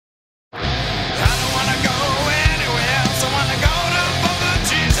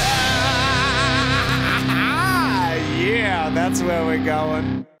That's where we're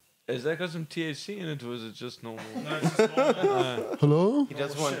going. Has that got some THC in it, or is it just normal? No, it's just normal. Hello? He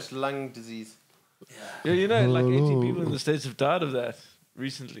does want lung disease. Yeah, you know, like 80 Hello. people in the States have died of that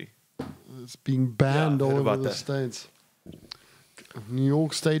recently. It's being banned Yeah, I've all heard over about the that. States. New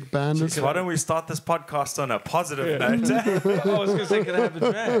York State banned it. So why don't we start this podcast on a positive note? I was going to say, can I have a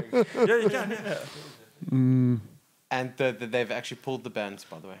drag? Yeah, you can. Yeah. And they've actually pulled the bans,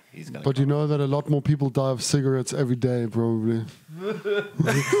 by the way. He's gonna But you know that a lot more people die of cigarettes every day, probably.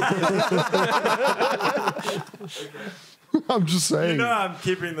 I'm just saying. You know I'm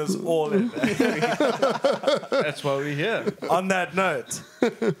keeping this all in. That's why we're here. On that note,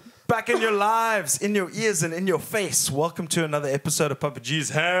 back in your lives, in your ears and in your face, welcome to another episode of Papa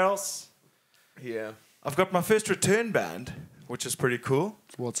G's House. Yeah. I've got my first return band, which is pretty cool.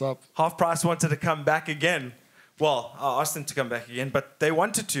 What's up? Half Price wanted to come back again. Well, I asked them to come back again, but they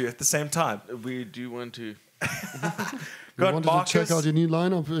wanted to at the same time. We do want to. I Got wanted Markus. to check out your new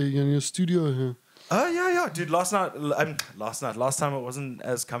lineup in your studio here. Oh, yeah, dude. Last time it wasn't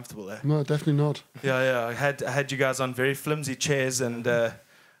as comfortable. No, definitely not. Yeah. I had you guys on very flimsy chairs, and I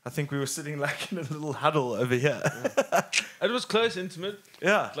think we were sitting like in a little huddle over here. It was close, intimate.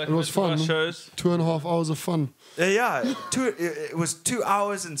 Yeah. Like It was most of our fun. shows. 2.5 hours of fun. Yeah. It was 2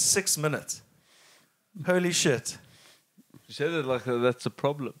 hours and 6 minutes. Holy shit. You said it like that's a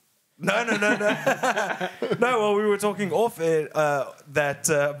problem. No. No, well, we were talking off air that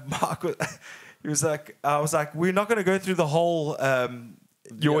Mark was, he was like, I was like, we're not going to go through the whole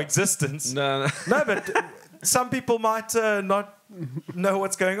your existence. No. No, but some people might not know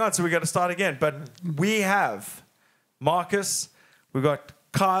what's going on, so we got to start again. But we have Markus, we got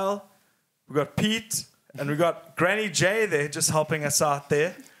Kyle, we got Pete, and we got Granny J there just helping us out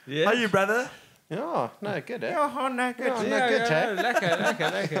there. Yes. How you, brother? Oh, no, good, eh? Oh, no, good. Oh, no, good, eh?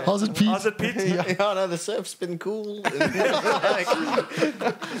 Lekker. How's it, Pete? How's it, Pete? Yeah, no, the surf's been cool.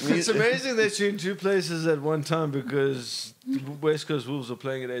 It's amazing that you're in two places at one time because West Coast Wolves are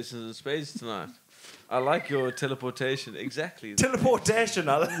playing at Aces and Spades tonight. I like your teleportation. Exactly. Teleportation,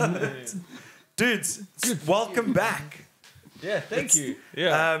 I love it. Dudes, welcome back. Yeah, thank you.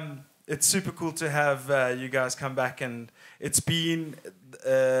 Yeah. It's super cool to have you guys come back, and it's been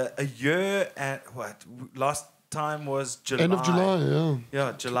a year and what? Last time was July. End of July, yeah.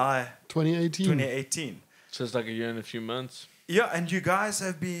 Yeah, July 2018. 2018. So it's like a year and a few months. Yeah, and you guys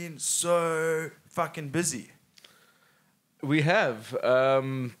have been so fucking busy. We have.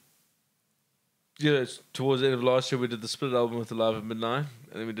 Towards the end of last year, we did the split album with the Live at Midnight,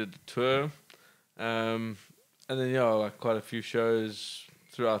 and then we did the tour. And then, like quite a few shows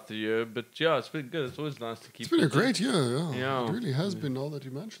throughout the year. But, yeah, it's been good. It's always nice to keep It's been a busy. great year, yeah. Yeah. It really has been, now that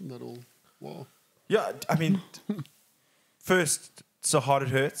you mentioned that all. Wow. Yeah, I mean, first, So Hard It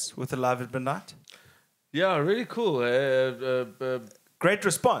Hurts with the Live at Midnight. Yeah, really cool. Great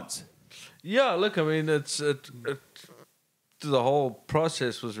response. Yeah, look, I mean, the whole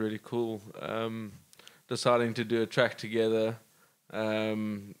process was really cool. Deciding to do a track together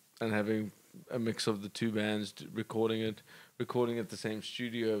and having a mix of the two bands, recording at the same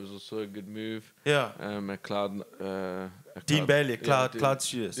studio was also a good move. Yeah. At Cloud. Dean Bailey, Cloud Dean-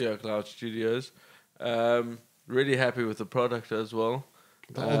 Studios. Yeah, Cloud Studios. Really happy with the product as well.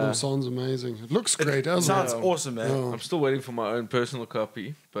 The album sounds amazing. It looks great as well. Sounds awesome, man. Yeah. I'm still waiting for my own personal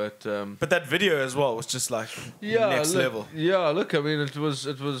copy, but But that video as well was just like next level. Yeah, look, I mean, it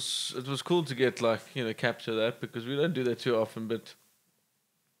was cool to get capture that because we don't do that too often. But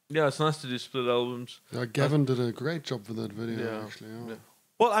yeah, it's nice to do split albums. Yeah, Gavin did a great job for that video, Yeah. actually. Yeah. Yeah.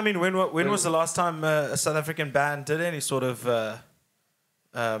 Well, I mean, when was the last time a South African band did any sort of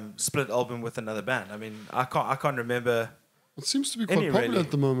split album with another band? I mean, I can't remember. It seems to be Any quite popular really.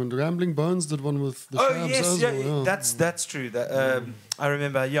 at the moment. Rambling Bones did one with the Shabs Yes, as yeah, well. Yeah. that's true. That I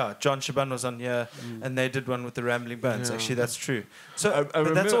remember. Yeah, John Shaban was on here, and they did one with the Rambling Bones. Yeah. Actually, that's true. So, I but that's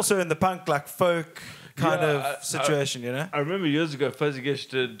remember- also in the punk like folk kind of situation, you know. I remember years ago, Fuzzy Gish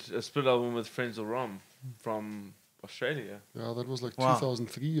did a split album with Frenzel Rom from Australia. Yeah, that was like Wow.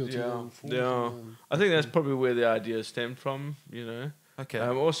 2003 or 2004. Yeah. I think that's probably where the idea stemmed from, Okay.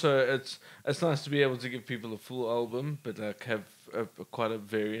 Also, it's nice to be able to give people a full album, but like have quite a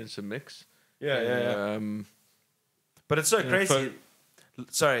variance, a mix. yeah. But it's so crazy.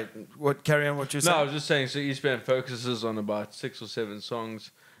 Sorry, carry on what you're No, saying. I was just saying. So each band focuses on about 6 or 7 songs,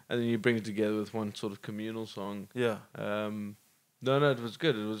 and then you bring it together with one sort of communal song. Yeah. No, it was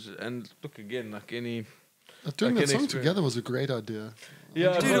good. It was, and look again, like any. Doing Like that an song experience. together was a great idea.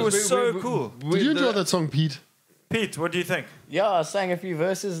 Yeah, Dude, it was so cool. Did you enjoy that song, Pete? Pete, what do you think? Yeah, I sang a few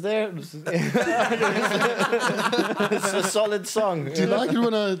verses there. It's a solid song. Do you like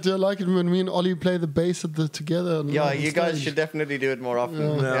it when me and Ollie play the bass together? On You guys stage? should definitely do it more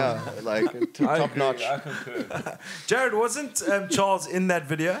often. Yeah, like top notch. I concur. Jared, wasn't Charles in that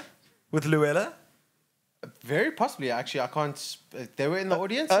video with Luella? Very possibly, actually. I can't. They were in the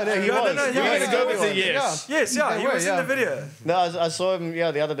audience. Oh, no, he was. no, He he was was. go He with was. it, yes. Yes, yeah, he were, was in the video. No, I saw him the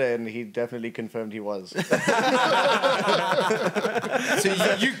other day, and he definitely confirmed he was. So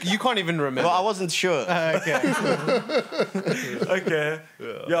you can't even remember. Well, I wasn't sure. Okay. Okay.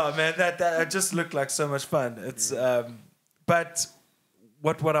 Yeah, man, that just looked like so much fun. It's but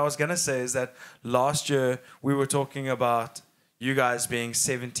what I was gonna say is that last year we were talking about you guys being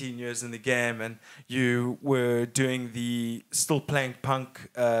 17 years in the game, and you were doing the Still Playing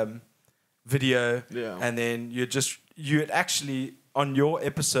Punk video, and then you had actually on your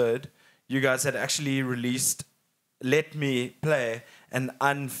episode, you guys had actually released Let Me Play an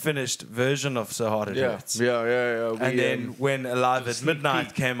unfinished version of So Hard It Hurts. Yeah. And then when Alive at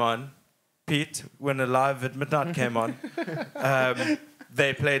Midnight came on, Pete, when Alive at Midnight came on,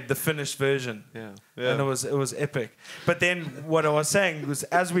 they played the finished version. Yeah. And it was epic. But then what I was saying was,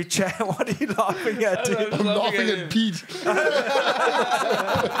 as we chat, what are you laughing at, dude? I'm laughing at Pete.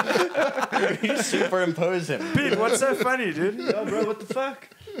 You superimpose him. Pete, what's so funny, dude? Oh, bro, what the fuck?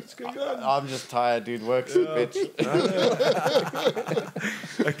 What's going on? I'm just tired, dude. Work's a bitch.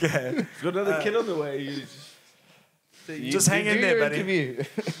 Okay. You've got another kid on the way. Just hang in do there, your buddy. interview.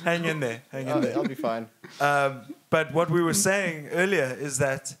 Hang in there. Hang in there. I'll be fine. But what we were saying earlier is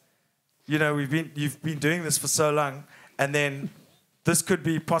that, you've been doing this for so long, and then this could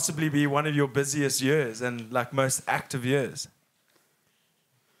possibly be one of your busiest years and like most active years.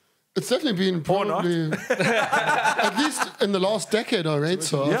 It's definitely been probably at least in the last decade, I rate.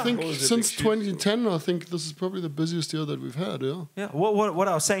 So I think since 2010, I think this is probably the busiest year that we've had. Yeah. Yeah. What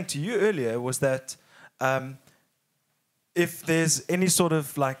I was saying to you earlier was that if there's any sort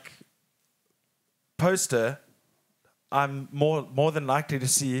of like poster, I'm more than likely to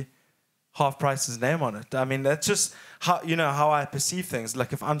see Half Price's name on it. I mean, that's just how I perceive things.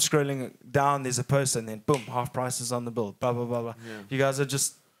 Like if I'm scrolling down, there's a poster, and then boom, Half Price is on the bill. Blah blah blah blah. Yeah. You guys are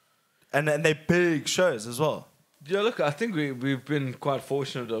just, and they're big shows as well. Yeah, look, I think we've been quite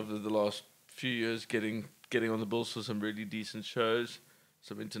fortunate over the last few years getting on the bills for some really decent shows,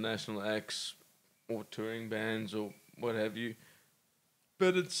 some international acts or touring bands or what have you.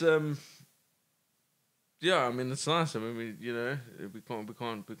 But it's yeah, I mean it's nice. I mean we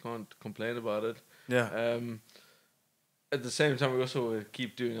can't complain about it. Yeah. At the same time, we also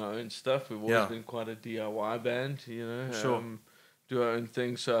keep doing our own stuff. We've always been quite a DIY band, Sure. Do our own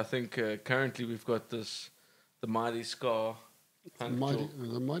thing. So I think currently we've got the Mighty Scar. The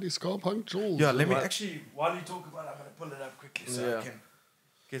mighty Ska Punk Jewels. Yeah. Let me actually, while you talk about it, I'm gonna pull it up quickly so I can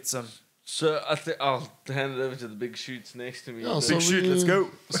get some. So I think I'll hand it over to the big shoots next to me. Yeah, so Big shoot. Let's go.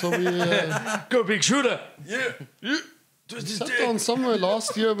 So we Go big shooter! sat down somewhere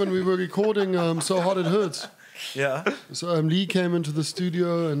last year when we were recording So Hard It Hurts. Yeah. So Lee came into the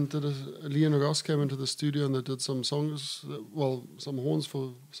studio and Lee and Ross came into the studio and they did some songs, some horns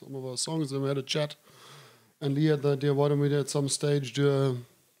for some of our songs. And we had a chat. And Lee had the idea, why don't we at some stage do a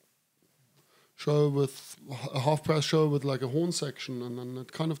show with a half-price show with like a horn section, and then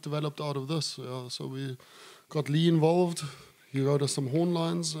it kind of developed out of this. Yeah, so we got Lee involved. He wrote us some horn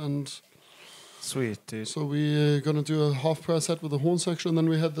lines, and Sweet, dude. so we're gonna do a half-price set with a horn section. And then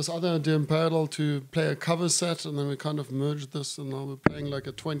we had this other idea in parallel to play a cover set, and then we kind of merged this, and now we're playing like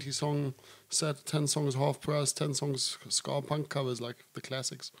a 20-song set, 10 songs half-price, 10 songs ska punk covers, like the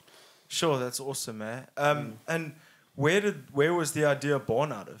classics. Sure, that's awesome, man. And where was the idea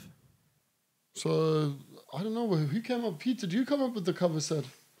born out of? So I don't know who came up. Pete, did you come up with the cover set?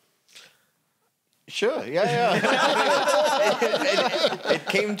 Sure, yeah. it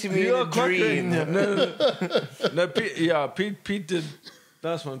came to me in a dream. No, Pete did.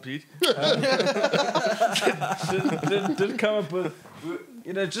 That's one, Pete. Did come up with,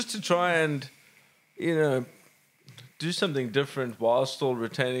 just to try and, do something different while still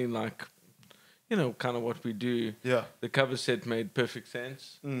retaining like, kind of what we do. Yeah. The cover set made perfect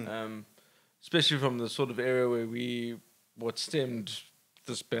sense. Especially from the sort of era where what stemmed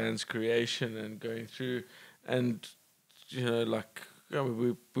this band's creation and going through, and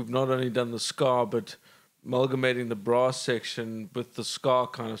we've not only done the ska, but amalgamating the brass section with the ska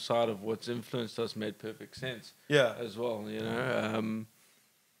kind of side of what's influenced us made perfect sense. Yeah. As well,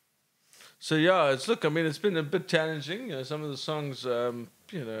 So yeah, it's been a bit challenging. Some of the songs,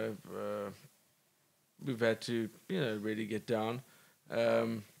 we've had to really get down.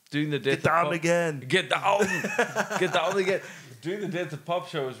 doing the Death Get down of Pop, again. Get down, get down again. Doing the Death of Pop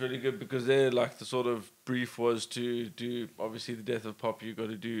show was really good because there, like, the sort of brief was to do, obviously, the Death of Pop. You got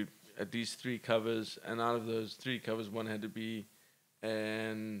to do at least 3 covers, and out of those 3 covers, one had to be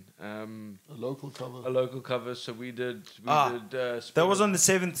a local cover. A local cover. So we did. That was on the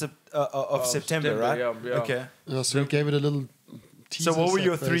 7th of September, right? Yeah. Okay. Yeah, so we gave it a little teaser. So what were set,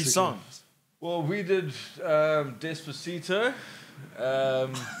 your 3 basically. songs? Well, we did Despacito.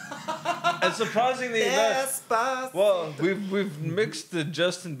 And surprisingly enough, well, we've mixed the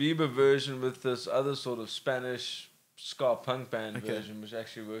Justin Bieber version with this other sort of Spanish ska punk band version, which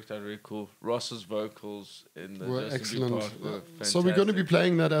actually worked out really cool. Ross's vocals in the Were Justin excellent. Bieber part were fantastic. So we're going to be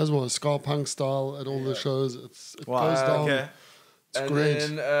playing that as well, ska punk style at all the shows. It goes down. Okay. It's and great.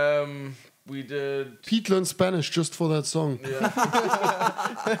 then we did. Pete learned Spanish just for that song. Yeah.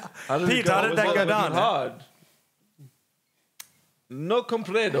 Pete, how did that go down? Hard. No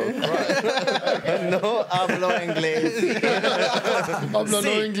comprendo. Right. No hablo inglés. Habla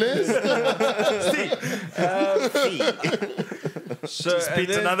no inglés? So, and Pete,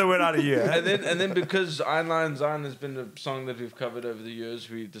 then- another word out of you. eh? and then because Einlein Sein has been a song that we've covered over the years,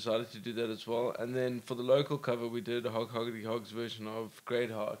 we decided to do that as well. And then for the local cover, we did a Hog Hoggity Hogs version of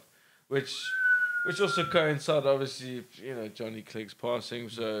Great Heart, which also coincided, obviously, Johnny Clegg's passing.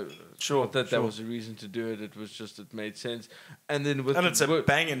 So not that was a reason to do it. It was just it made sense. And then And it's a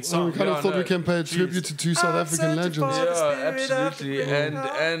banging So we song. kind of Yeah, thought no, we can pay a tribute to 2 South African legends. yeah, absolutely.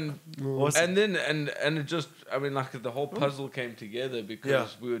 And Awesome. and then and it just, I mean, like, the whole puzzle came together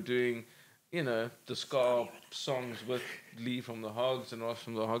because we were doing, the ska songs with Lee from the Hogs and Ross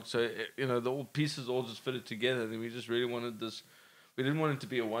from the Hogs. So the all pieces all just fitted together, and we just really wanted this. We didn't want it to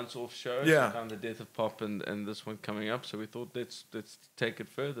be a once-off show. Yeah. So kind of the Death of Pop and this one coming up. So we thought let's take it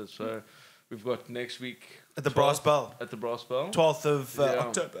further. So we've got next week At the Brass Bell. at the Brass Bell. 12th of Yeah.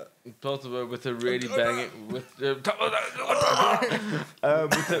 October. 12th of with a really banging with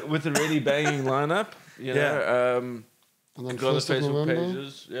a really banging lineup. And then Got the 1st of Facebook November.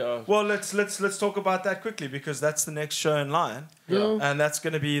 pages. Yeah. Well, let's talk about that quickly because that's the next show in line, Yeah. and that's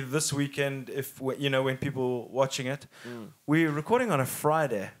going to be this weekend. If when people watching it, we're recording on a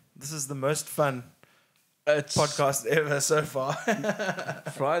Friday. This is the most fun It's podcast ever so far.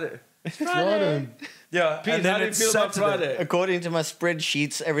 Friday. Friday. Yeah, Pete, and then how do you it's feel about Saturday. Friday? According to my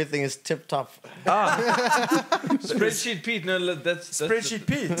spreadsheets, everything is tip top. Spreadsheet Pete. No, that's Spreadsheet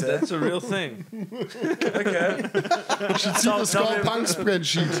Pete. That's a real thing. Okay, You should see the ska punk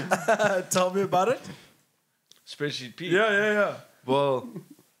spreadsheet. tell me about it. Spreadsheet Pete. Yeah. Well,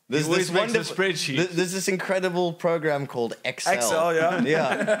 There's always this makes a wonderful spreadsheet. There's this incredible program called Excel. Excel, yeah.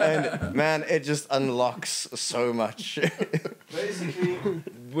 Yeah, and man, it just unlocks so much. basically,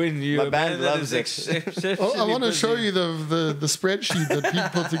 when you My band loves it. Oh, I want to show you the spreadsheet that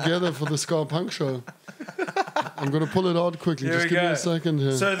Pete put together for the ska punk show. I'm going to pull it out quickly. Here Just we give me go. a second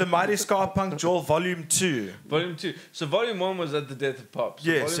here. So the Mighty Ska Punk Joel Volume 2. Volume 2. So Volume 1 was at the Death of Pop.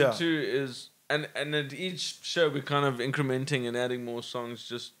 So Yes, Volume yeah. 2 is, and at each show we're kind of incrementing and adding more songs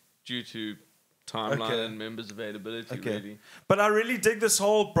just due to timeline Okay. and members' availability. Okay. Really. But I really dig this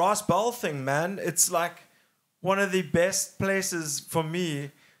whole Brass Bell thing, man. It's like one of the best places for me.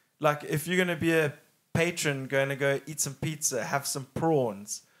 Like, if you're going to be a patron, going to go eat some pizza, have some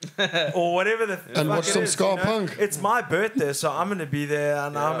prawns, or whatever the And fuck watch it some is, ska punk. It's my birthday, so I'm going to be there,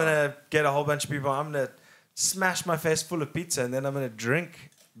 and I'm Yeah. going to get a whole bunch of people. I'm going to smash my face full of pizza, and then I'm going to drink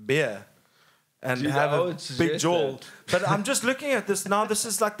beer. And Dude, have I a would big suggest jaw. that. But I'm just looking at this now. This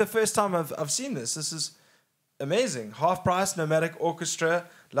is like the first time I've seen this. This is amazing. Half price, nomadic orchestra,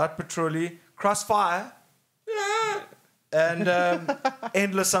 Light Patrolli, Crossfire, and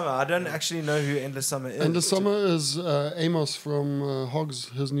Endless Summer. I don't actually know who Endless Summer is. And the summer is Amos from Hogs,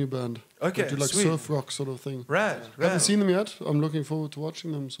 his new band. Okay, They do like sweet. surf rock sort of thing. Rad. Haven't seen them yet. I'm looking forward to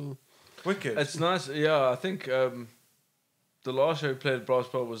watching them. So Wicked. It's nice. Yeah, I think the last show we played at Brass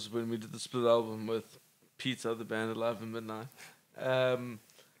Bell was when we did the split album with Pete's other band, Alive in Midnight.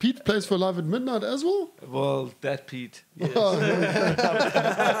 Pete plays for Live at Midnight as well. Well, that Pete. Yes.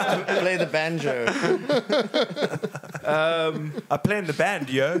 Play the banjo. I play in the band,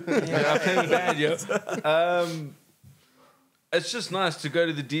 yo. Yeah, I play the band, yo. It's just nice to go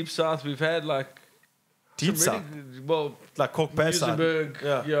to the Deep South. We've had like Deep some South. really- well, Like Cork Bay side. Musenberg,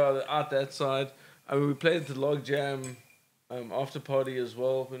 Yeah. yeah, out that side. I mean, we played at the Log Jam after party as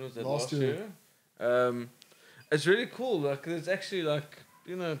well. When was that? Last Last year. year. It's really cool. Like, it's actually like,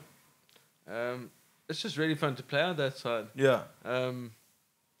 it's just really fun to play on that side. Yeah.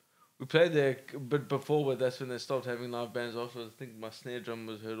 We played there, but before that's when they stopped having live bands. Also, I think my snare drum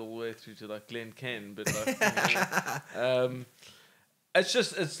was heard all the way through to like Glen Ken. But like,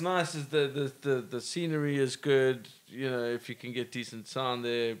 it's nice. Is the scenery is good. You know, if you can get decent sound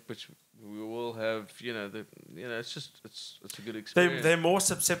there, which we will have. It's a good experience. They're more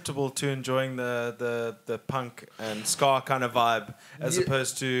susceptible to enjoying the punk and ska kind of vibe as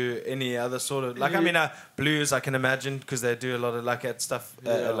opposed to any other sort of blues. I can imagine because they do a lot of like that stuff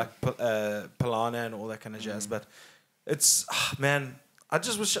like Palana and all that kind of jazz. But it's man, I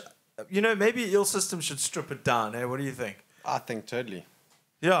just wish maybe Ill System should strip it down. Hey, what do you think? I think totally.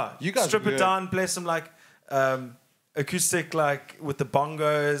 Yeah, you guys strip it down, play some like acoustic like with the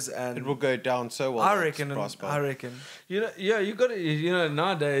bongos, and it will go down so well. I reckon. You got to.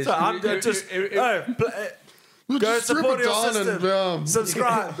 Nowadays. So I'm going to go support your system.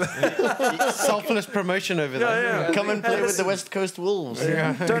 Subscribe. Selfless promotion over there. Yeah. Come and play with the West Coast Wolves.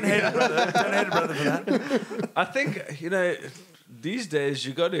 Don't hate it, brother. Don't hate it, brother, for that. I think these days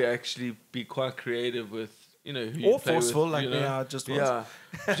you got to actually be quite creative with who you or play forceful with, like me. I just was. Yeah.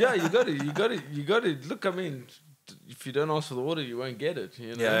 You got to look. I mean, if you don't ask for the order, you won't get it.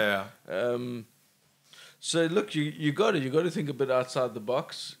 Yeah. So look, you got to think a bit outside the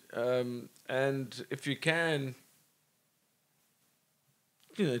box, and if you can,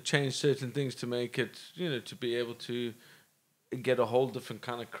 change certain things to make it, to be able to get a whole different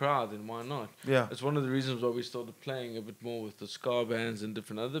kind of crowd, then why not? Yeah. It's one of the reasons why we started playing a bit more with the ska bands and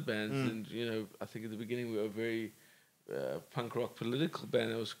different other bands. And I think at the beginning we were a very punk rock political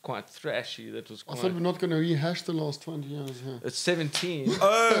band that was quite thrashy. That was I quite. thought we're not going to rehash the last 20 years. Yeah. It's 17.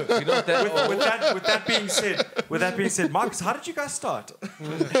 Oh, You're not that old. with that being said, Markus, how did you guys start?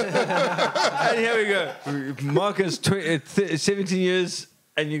 And here we go. Markus, 17 years.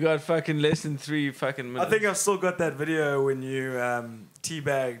 And you got fucking less than 3 fucking minutes. I think I've still got that video when you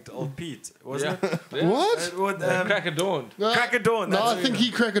teabagged old Pete, wasn't it? Yeah. What? Crack of dawn. Crack of dawn. No, I think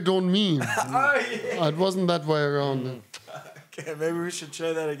he crack a dawn me. Oh, yeah. It wasn't that way around. Okay, maybe we should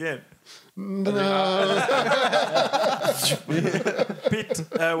show that again. No. Pete,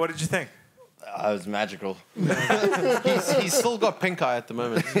 what did you think? It was magical. He's still got pink eye at the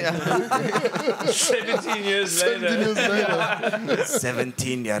moment. 17 years 17 later. years later.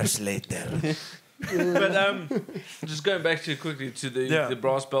 17 years later. But just going back quickly to the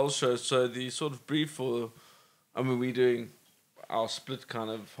Brass Bell show. So the sort of brief for, we're doing our split kind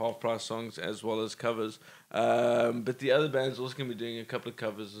of half price songs as well as covers. But the other band's also going to be doing a couple of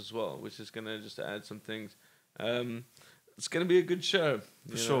covers as well, which is going to just add some things. It's going to be a good show.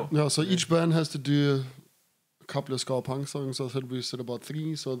 For sure. Yeah, so each band has to do a couple of ska punk songs. I said we said about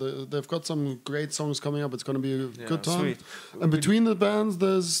 3. So they've got some great songs coming up. It's going to be a good time. Sweet. And between the bands,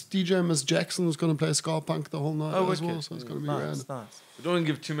 there's DJ Miss Jackson who's going to play ska punk the whole night as well. wicked. So it's going to be Nice. We don't want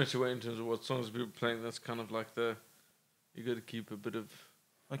to give too much away in terms of what songs we're playing. That's kind of like you got to keep a bit of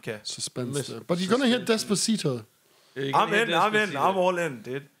Okay. suspense there. But you're going to hear Despacito. I'm in. I'm all in,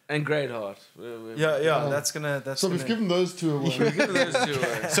 dude. And Great Heart. Yeah. That's gonna. So we've given those 2 away. Those two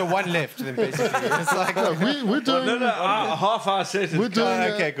away. So one left, then basically. It's like, We're doing... half our set. We're doing...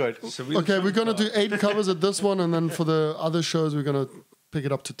 okay, good. So we're going to do 8 covers at this one, and then for the other shows, we're going to pick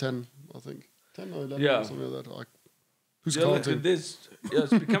it up to 10, I think. 10 or 11 or something like that. Who's counting? It's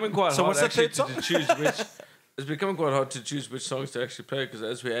becoming quite So hard what's the actually third to choose which. It's becoming quite hard to choose which songs to actually play because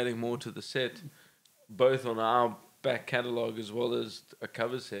as we're adding more to the set, both on our back catalogue as well as a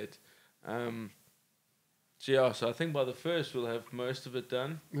cover set. So I think by the first we'll have most of it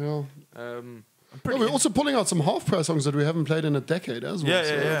done. Yeah. We're also pulling out some half-price songs that we haven't played in a decade as well.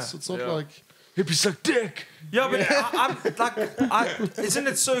 It's not like... Hippie suck dick! Yeah, but I'm like, isn't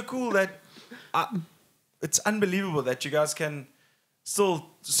it so cool that it's unbelievable that you guys can still,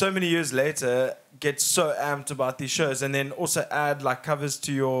 so many years later, get so amped about these shows and then also add like covers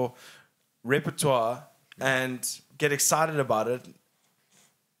to your repertoire and get excited about it.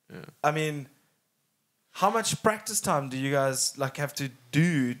 Yeah. I mean, how much practice time do you guys like have to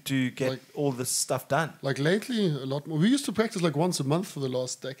do to get all this stuff done? Like lately, a lot more. We used to practice like once a month for the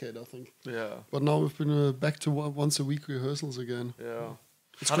last decade, I think. Yeah. But now we've been back to once a week rehearsals again. Yeah.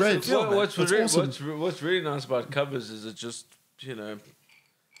 It's How great. does it feel, What's really nice about covers is it just,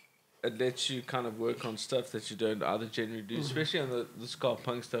 it lets you kind of work on stuff that you don't other generally do, especially on the ska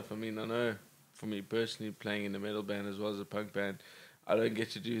punk stuff. I mean, I know for me personally, playing in a metal band as well as a punk band, I don't get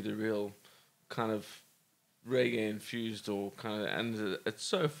to do the real kind of reggae infused or kind of, and it's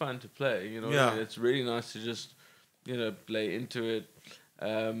so fun to play. Yeah. It's really nice to just, play into it,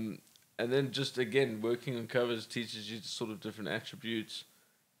 and then just again working on covers teaches you sort of different attributes.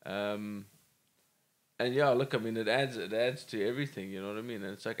 And yeah, look, I mean, it adds to everything, you know what I mean?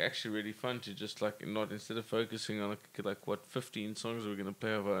 And it's like actually really fun to just like not, instead of focusing on like what 15 songs we're gonna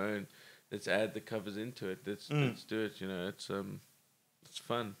play of our own, let's add the covers into it. Let's do it. It's It's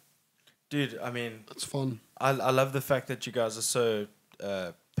fun. Dude, I mean, It's fun. I love the fact that you guys are so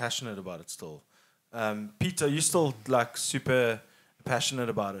passionate about it still. Pete, are you still like super passionate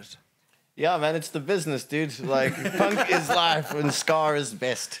about it? Yeah, man, it's the business, dude. Like, punk is life and ska is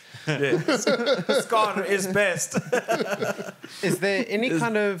best. Yes. Scar is best. Is there any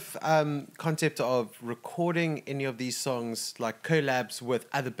kind of concept of recording any of these songs, like collabs with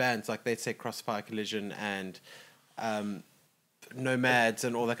other bands, like they'd say Crossfire Collision and Nomads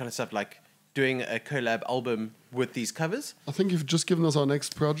and all that kind of stuff, like doing a collab album with these covers? I think you've just given us our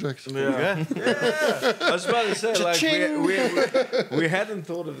next project. Yeah. I was about to say, like, we hadn't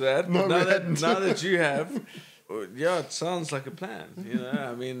thought of that. No, now, we that, hadn't. now that you have, yeah, it sounds like a plan. You know,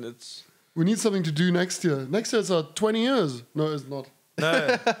 I mean, it's... We need something to do next year. Next year it's 20 years. No, it's not.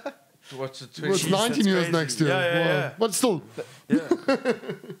 No. What's it? Well, it's Jeez, 19 that's years crazy. next year. Yeah, yeah, yeah. But still.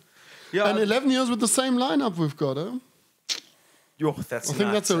 Yeah, And 11 years with the same lineup we've got, eh? Yo, that's I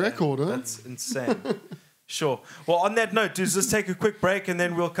think nuts, that's a eh? record, huh? That's insane. Sure. Well, on that note, dudes, let's take a quick break and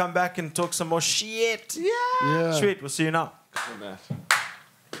then we'll come back and talk some more shit. Yeah. Sweet. We'll see you now.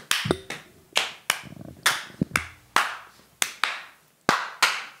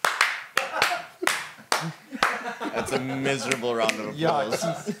 That's a miserable round of applause.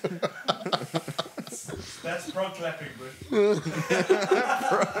 That's prog clapping, bro.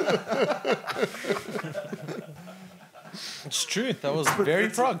 It's true. That was very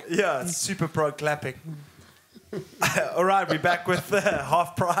prog. Yeah, it's super prog clapping. All right, we're back with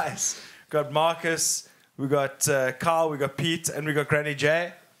half price. Got Marcus, we got Carl, we got Pete, and we got Granny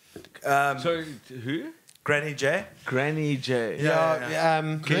J. Sorry, who? Granny J. Granny J.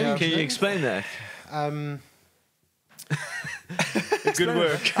 Yeah. Can you explain that? Good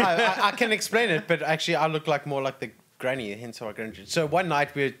work. I can explain it, but actually, I look like more like the granny. Hence, our granny. So one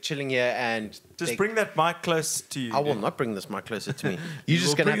night we were chilling here, and Just bring that mic close to you. I will not bring this mic closer to me. You're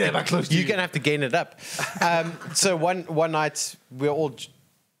just gonna bring that mic close to you're you. gonna have to gain it up. So one night we were all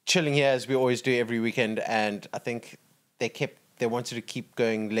chilling here as we always do every weekend, and I think they wanted to keep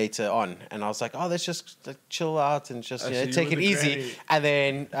going later on, and I was like, oh, let's just like, chill out and just So you take were it the easy. granny. And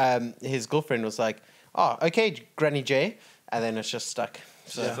then his girlfriend was like, oh, okay, Granny J, and then it's just stuck.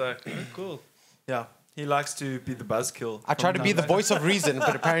 So It's like, oh, cool. Yeah. He likes to be the buzzkill. I try to be the voice of reason,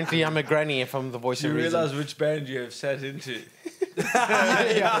 but apparently I'm a granny if I'm the voice Do you of reason. realize which band you have sat into?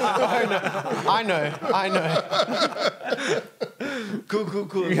 I know.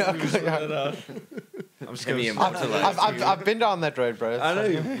 Cool. Yeah, Let me sort yeah. that out. I'm just gonna I've been down that road, bro. I know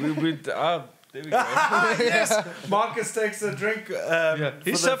we there we go. Yes. Marcus takes a drink He's for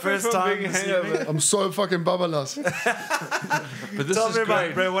the suffering first from time being this hangover. evening. I'm so fucking babalas. But this Tell is me about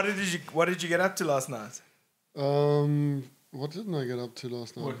great. it, bro. What did you get up to last night? What didn't I get up to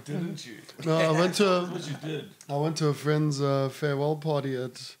last night? What didn't you? No, I went to What you did? a friend's farewell party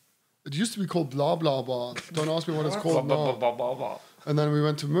at. It used to be called Blah Blah Bar. Don't ask me what it's called now. And then we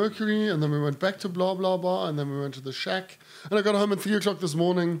went to Mercury, and then we went back to Blah Blah Bar, and then we went to the Shack. And I got home at 3:00 this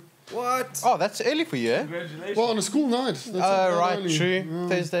morning. What? Oh, that's early for you, eh? Congratulations. Well, on a school night. That's Oh, right, early. true. Yeah.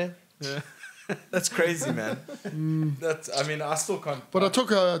 Thursday. That's crazy, man. I mean, I still can't. But I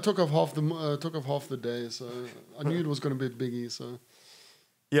took off half the day, so I knew it was going to be a biggie. So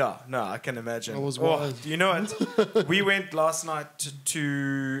Yeah, no, I can imagine. I was oh, wild. do you know what? We went last night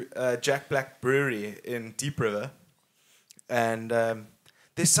to Jack Black Brewery in Deep River, and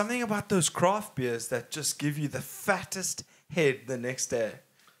there's something about those craft beers that just give you the fattest head the next day.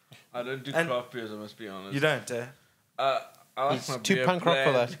 I don't do And- craft beers, I must be honest. You don't, eh? I like He's my too beer punk rock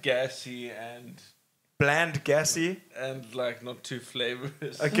for bland, that. gassy, and Bland, gassy. like not too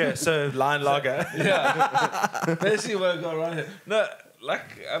flavorous. Okay, so Lion Lager. Yeah, basically what I got around here. No, like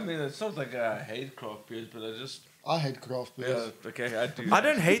I mean, it's not like I hate craft beers, but I just I hate craft beers. okay, I do. I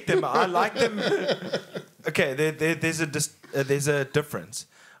don't hate them. I like them. Okay, there's a difference.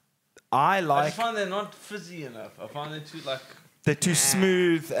 I I like just find they're not fizzy enough. I find they're too like they're too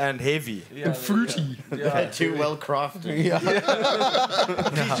smooth and heavy. yeah, fruity. Yeah, Too well crafted.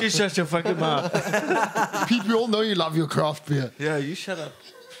 Pete, you shut your fucking mouth. Pete, we all know you love your craft beer. Yeah, you shut up.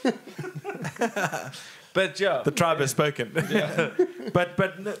 But yeah, The tribe has spoken.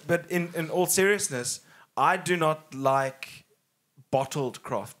 but in all seriousness, I do not like bottled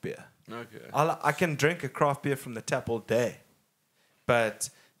craft beer. okay. I can drink a craft beer from the tap all day, but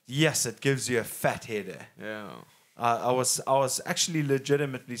yes, it gives you a fat head. Yeah. I was actually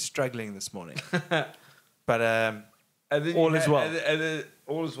legitimately struggling this morning, but And then All you is had- well. And then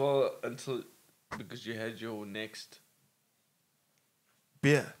all is well until because you had your next.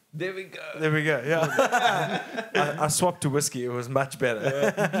 beer. There we go. There we go. Yeah, I swapped to whiskey. It was much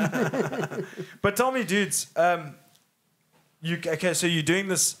better. But tell me, dudes, So you're doing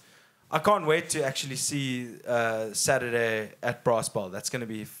this. I can't wait to actually see Saturday at Brass Ball. That's going to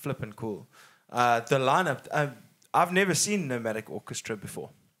be flippin' cool. The lineup. I've never seen Nomadic Orchestra before,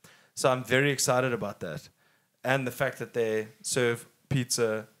 so I'm very excited about that, and the fact that they serve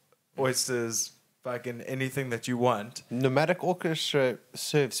pizza, oysters, fucking anything that you want. Nomadic Orchestra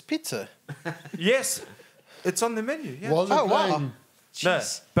serves pizza. Yes, it's on the menu. Yeah. While they're Oh, wow. playing, No,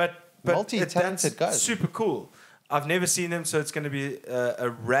 but Multi-talented that's guys. super cool. I've never seen them, so it's going to be a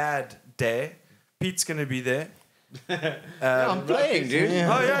rad day. Pete's going to be there. I'm playing, dude.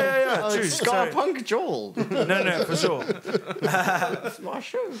 Oh yeah. True. It's Ska Sorry. Punk Joel. No, for sure. It's my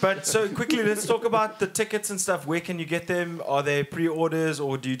show. But so quickly, let's talk about the tickets and stuff. Where can you get them? Are they pre-orders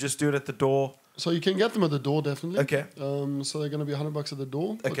or do you just do it at the door? so you can get them at the door, definitely. Okay. So they're going to be $100 at the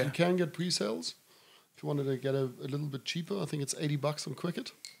door, but Okay. you can get pre-sales. If you wanted to get a little bit cheaper, I think it's $80 on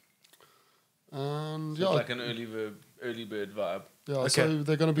Quicket. And So yeah, it's like an early bird vibe. yeah. Okay. So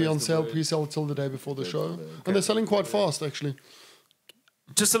they're going to be That's on the sale, word. pre-sale till the day before the show, and they're selling quite fast actually.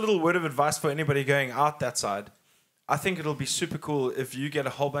 Just a little word of advice for anybody going out that side. I think it'll be super cool if you get a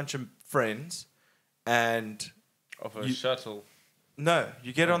whole bunch of friends and Of a You- shuttle. no,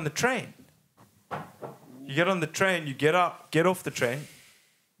 you get on the train. You get on the train, you get up, get off the train,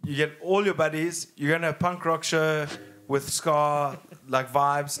 you get all your buddies, you're going to a punk rock show with ska like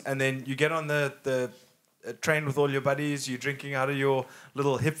vibes, and then you get on the train with all your buddies, you're drinking out of your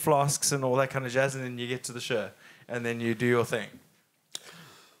little hip flasks and all that kind of jazz, and then you get to the show, and then you do your thing.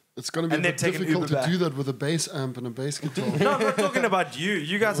 It's going to be And a then bit take an difficult Uber to back. do that with a bass amp and a bass guitar. No, I'm not talking about you.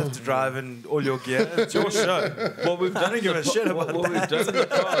 You guys have to drive and all your gear. It's your show. What we've done Don't give a shit about what we've done in the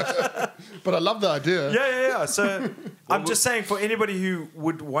past. But I love the idea. Yeah. So I'm just saying, for anybody who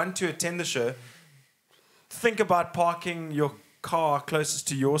would want to attend the show, think about parking your car closest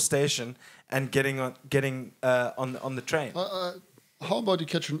to your station and getting on the train. How about you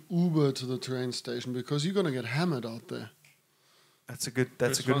catch an Uber to the train station, because you're going to get hammered out there. That's a good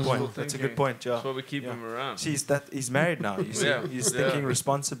point. Responsible That's a thinking. good point. Yeah. That's why we keep Yeah. him around. He's married now. You see, Yeah. he's Yeah. thinking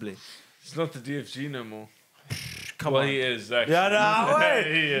responsibly. It's not the DFG no more. Come Well, on. he is, actually. Yeah, no, wait.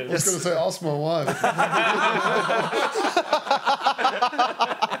 He I is. was going to say, ask my wife.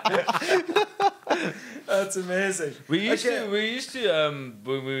 That's amazing. We used to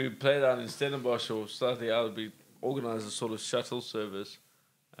when we played out in Stellenbosch or slightly out, we organised a sort of shuttle service.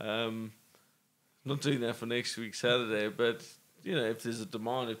 Not doing that for next week Saturday, but you know, if there's a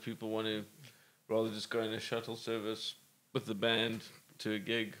demand, if people want to rather just go in a shuttle service with the band to a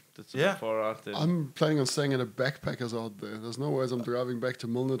gig that's a Yeah. bit far out there. I'm planning on staying at a backpackers out there. There's no ways I'm driving back to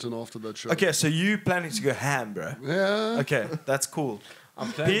Milnerton after that show. Okay, so you planning to go ham, bro? Yeah. Okay, that's cool.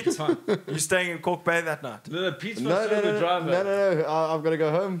 I'm planning Pete? to find. You staying in Cork Bay that night? No, Pete's No, not the driver. no. I've got to go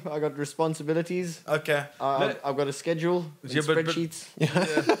home. I got responsibilities. Okay. I've got a schedule, and Yeah, but-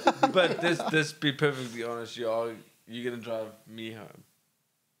 spreadsheets. But let's be perfectly honest. You're gonna drive me home.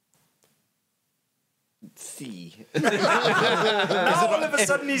 See. Now all of a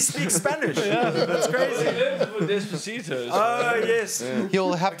sudden he speaks Spanish. That's crazy. For Despacito. Oh yes.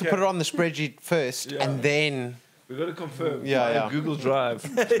 He'll have to put it on the spreadsheet first, Yeah. and then We got to confirm. Yeah, via yeah. Google Drive.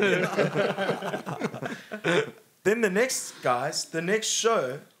 Then the next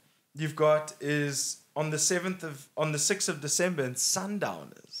show you've got is on the 6th of December in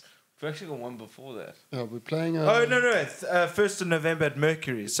Sundowners. We've actually got one before that. Yeah, we're playing. Oh no, it's 1st of November at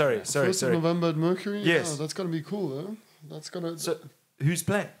Mercury. Sorry. 1st of November at Mercury. Yes. Yeah, that's going to be cool, though. That's going to. So who's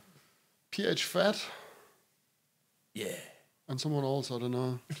playing? PH Fat Yeah. and someone else, I don't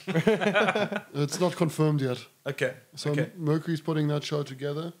know. It's not confirmed yet. Okay. So okay. Mercury's putting that show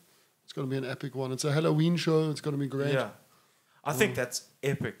together. It's going to be an epic one. It's a Halloween show. It's going to be great. Yeah. I think that's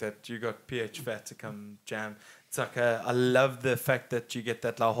epic that you got PH Fat to come jam. It's like I love the fact that you get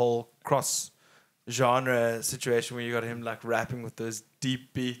that like, whole cross genre situation where you got him like rapping with those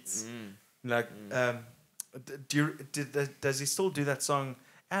deep beats. Like, does he still do that song?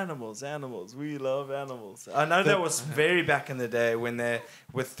 Animals, we love animals. I know that was very back in the day when there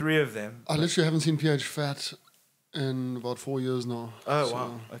were three of them. I literally haven't seen PH Fat in about 4 years now. Oh, So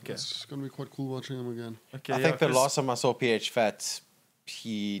wow. Okay. It's going to be quite cool watching him again. Okay. I think the last time I saw PH Fat,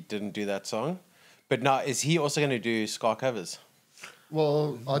 he didn't do that song. But now, is he also going to do ska covers?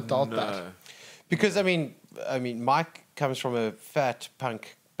 Well, I doubt that. Because I mean, Mike comes from a fat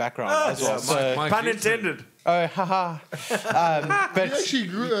punk background as well. yeah, So, Mike pun Houston. intended. oh, haha. He But actually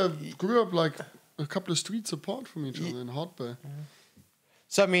grew up like a couple of streets apart from each other in Hot Bay.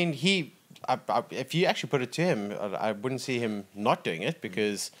 so I mean, if you actually put it to him, I wouldn't see him not doing it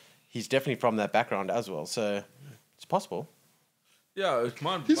because he's definitely from that background as well. So it's possible. Yeah, it's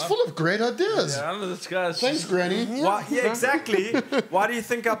mine. He's full of great ideas. Yeah, I know this guy's. Thanks, Granny. Why, yeah, exactly. Why do you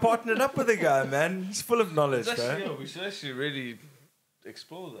think I partnered up with the guy, man? He's full of knowledge, It's bro. actually, yeah, we should actually really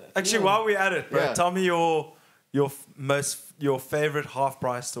explore that. Actually, while we're at it, bro, Yeah. tell me your favorite half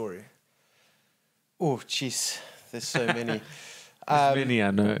price story. Oh, jeez. There's so many. Many,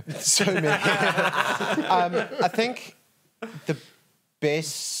 I know. So many. I think the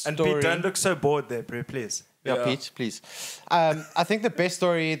best And story... Pete, don't look so bored there, bro, please. Yeah, Yeah. Pete, please. I think the best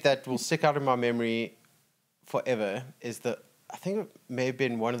story that will stick out in my memory forever is that I think it may have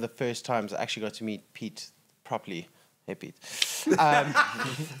been one of the first times I actually got to meet Pete properly. Hey, Pete.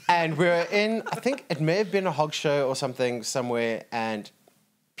 And we were in, I think it may have been a hog show or something somewhere, and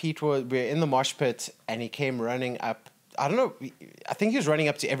we were in the mosh pit, and he came running up. I don't know, I think he was running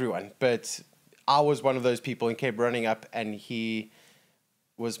up to everyone, but I was one of those people and came running up, and he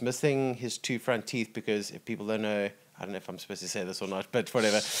was missing his 2 front teeth because if people don't know, I don't know if I'm supposed to say this or not, but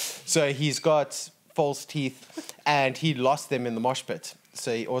whatever. So he's got false teeth and he lost them in the mosh pit.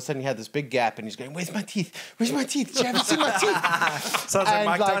 So all of a sudden he had this big gap and he's going, where's my teeth? Where's my teeth? You haven't seen my teeth. Sounds like And,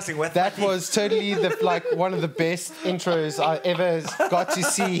 Mike Tyson. Where's that my was totally one of the best intros I ever got to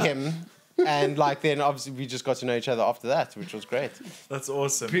see him. And then obviously we just got to know each other after that, which was great. That's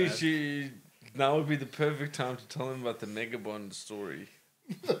awesome, man. Peachy, now would be the perfect time to tell him about the Megabond story.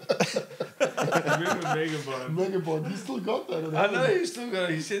 Remember Megabond? Megabond, he still got that. I know he still got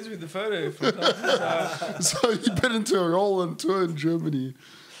it. He sends me the photo from time to time. So he bit into a roll and tour in Germany.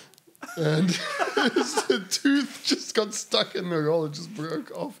 And his tooth just got stuck in the roll. It just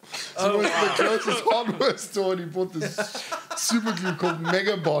broke off. So he went to the closest hardware store and he bought this super glue called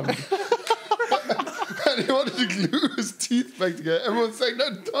Megabond. And he wanted to glue his teeth back together. Everyone's saying, no,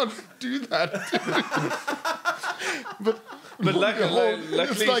 don't do that. But luckily,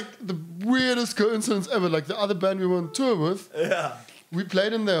 it's like the weirdest coincidence ever. Like the other band we were on tour with, we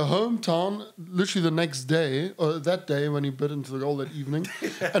played in their hometown literally the next day, or that day when he bit into the roll that evening.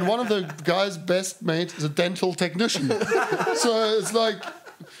 And one of the guy's best mates is a dental technician. So it's like,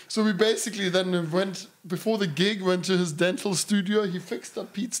 so we basically then went, before the gig, went to his dental studio. He fixed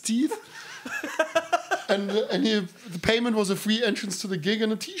up Pete's teeth. And the payment was a free entrance to the gig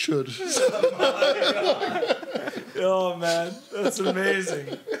and a T-shirt. Oh, man. That's amazing.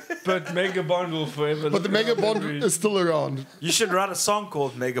 But Megabond will forever. But the Megabond is still around. You should write a song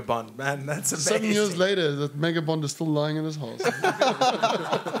called Megabond, man. That's amazing. 7 years later, that Megabond is still lying in his house. 7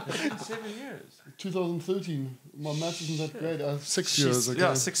 years. 2013. My math isn't that great. 6 years ago.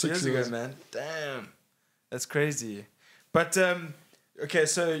 Yeah, 6 years ago, man. Damn. That's crazy. But, okay,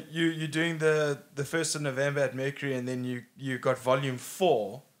 so you're doing the 1st of November at Mercury, and then you got volume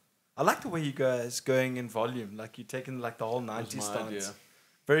 4. I like the way you guys going in volume. Like you're taking like the whole 90s stance.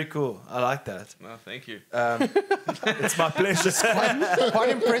 Very cool. I like that. No, thank you. It's my pleasure. Quite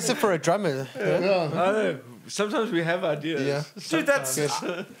impressive for a drummer. I know. Sometimes we have ideas. Yeah. Dude, that's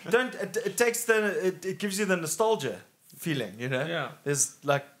it takes it gives you the nostalgia feeling, you know? Yeah. There's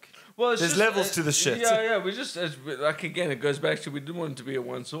like Well, it's there's just, levels to the shit. Yeah. We just like again, it goes back to we didn't want it to be a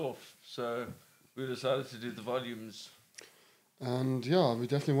once-off, so we decided to do the volumes. And yeah, we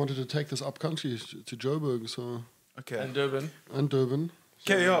definitely wanted to take this up country to Joburg, so Okay. And Durban. and Durban.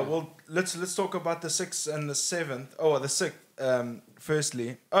 Okay, yeah. Well, let's talk about the 6th and the 7th. Oh, the 6th.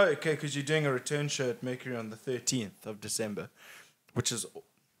 Firstly, okay, because you're doing a return show at Mercury on the 13th of December, which is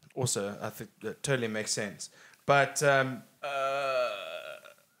also I think that totally makes sense. But I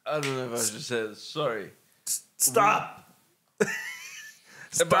don't know if I should say this. Sorry. stop.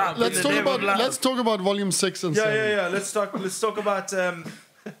 Stop. Let's talk about volume 6 and 7. Yeah. Let's talk about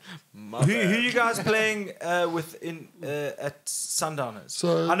who you guys playing with at Sundowners.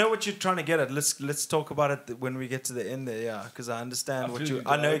 So- I know what you're trying to get at. Let's talk about it when we get to the end there. Yeah, because I understand I what feel you. you,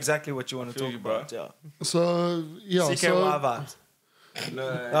 I know bro. exactly what you want to Feel talk you, bro. about. Yeah. So yeah, CKY vibes.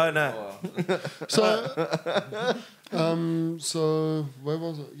 No. Oh, no. so where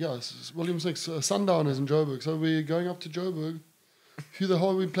was it? Yeah, volume 6, Sundowners in Joburg. So we're going up to Joburg. Who the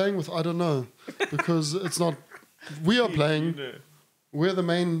hell are we playing with? I don't know, because it's not. We are playing. We're the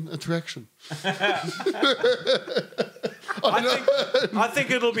main attraction. I think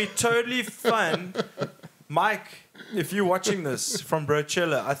it'll be totally fun, Mike. If you're watching this from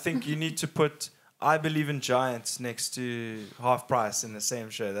Brochilla, I think you need to put "I Believe in Giants" next to Half Price in the same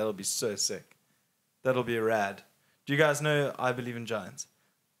show. That'll be so sick. That'll be rad. Do you guys know "I Believe in Giants"?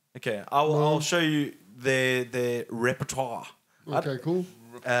 Okay, I'll show you their repertoire. Okay, cool.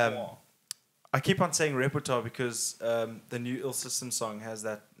 I keep on saying repertoire because the new Ill System song has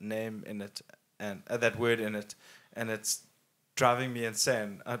that name in it and that word in it, and it's driving me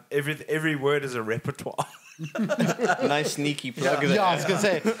insane. Every word is a repertoire. Nice sneaky plug there. Yeah, I was gonna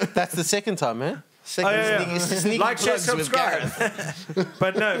say that's the second time, eh? Second sneaky Like, share, plugs with subscribe. Gareth.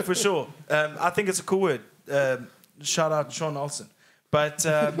 But no, for sure. I think it's a cool word. Shout out Sean Olsen. But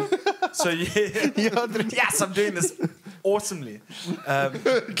so yeah, yes, I'm doing this awesomely.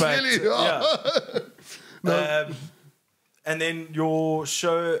 Clearly, yeah. And then your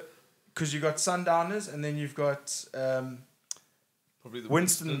show, because you got Sundowners, and then you've got Probably the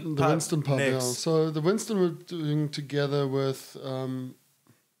Winston. the Winston pub. Yeah. next. So the Winston we're doing together with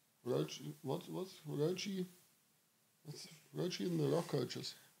Rochi. What's Rochi? What's Rochi and the Rock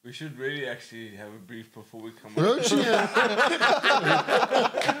Coaches? We should really actually have a brief before we come up.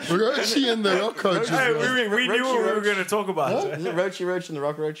 Rochi and the Rock Coaches. Hey, yeah. we knew what we were going to talk about. Is it Roachy Roach and the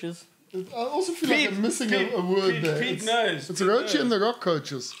Rock Roaches? I also feel like I'm missing a word there. Pete knows. It's Rochi and the Rock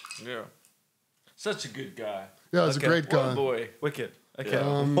Coaches. Yeah. Such a good guy. Yeah, he's a Okay. great What a guy. boy. Wicked. Okay.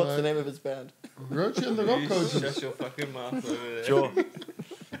 Yeah. What's the name of his band? Rochi and the Rock You Coaches. shut your fucking mouth over there. Sure.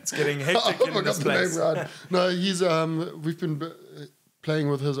 It's getting I hectic hope I in got this the name place. right. No, he's we've been playing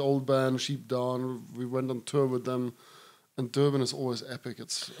with his old band Sheep Down. We went on tour with them, and Durban is always epic.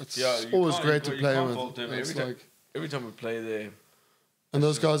 It's Yeah, you always can't- great to you play can't with. fault them. It's Every time- like, Every time we play there, and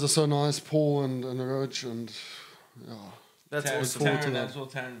those guys are so nice, Paul and Roach, and yeah. That's Taryn, awesome. forward to Taryn, that. that's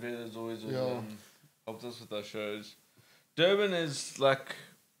what Taryn Veda's always Yeah. helped us with our shows. Durban is like,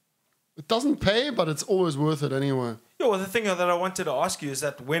 It doesn't pay, but it's always worth it anyway. Yeah, well, the thing that I wanted to ask you is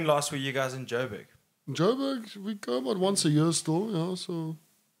that when last were you guys in Joburg? In Joburg, we go about once a year still, yeah, so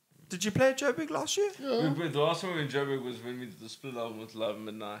Did you play at Joburg last year? yeah. the last time we were in Joburg was when we did the split album with Love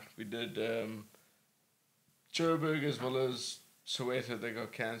Midnight. We did Joburg as well as Soweto. They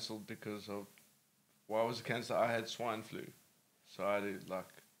got cancelled because of, why was it cancelled? I had swine flu. So I did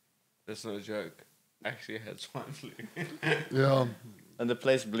that's no joke. Actually, I had swine flu. Yeah. And the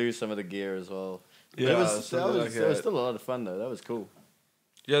place blew some of the gear as well. Yeah, It was, so that was, like it was a- still a lot of fun though. That was cool.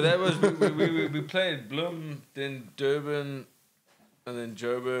 Yeah, that was we played Bloem, then Durban, and then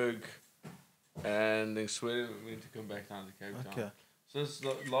Joburg, and then Sweden. We need to come back down to Cape Town. Okay. So it's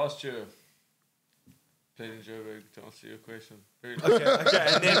last year. Played in Joburg to answer your question. Very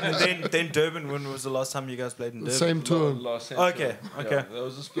Okay. And then Durban. When was the last time you guys played in Durban? Same tour. Last Okay, tour. okay. Yeah, that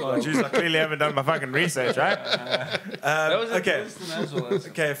was a split. Oh, album. jeez, I clearly haven't done my fucking research, right? That was at okay. Winston as well. That's-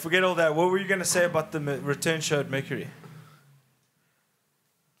 Okay, forget all that. What were you going to say about the return show at Mercury?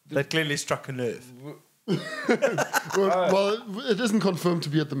 That clearly struck a nerve. Well, it isn't confirmed to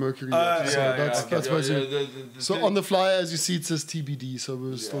be at the Mercury yet, so that's basically. So on the flyer, as you see, it says TBD. So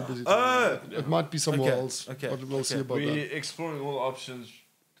we're still busy. It might be somewhere Okay, else, okay, but we'll see about we're that. exploring all options.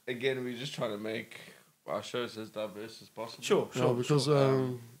 Again, we're just trying to make our shows as diverse as possible. Sure, Yeah, because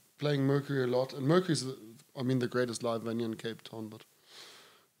playing Mercury a lot, and Mercury's, the greatest live venue in Cape Town, but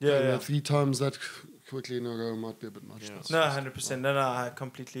playing Yeah. that 3 times that quickly in a row might be a bit much. Yeah. That's No, just- 100%. No, I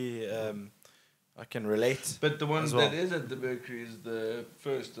completely. I can relate. But the one As well. that is at the Mercury is the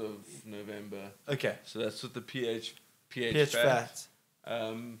 1st of November. Okay. So that's with the PH PH Fat. Fat.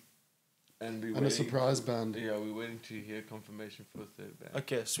 And And a surprise band. Yeah, we're waiting to hear confirmation for a third band.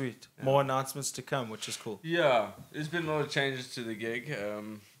 Okay, sweet. Yeah. More announcements to come, which is cool. Yeah, there's been a lot of changes to the gig,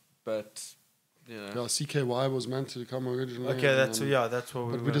 but you know. Yeah, CKY was meant to come originally. Okay, and that's then- that's what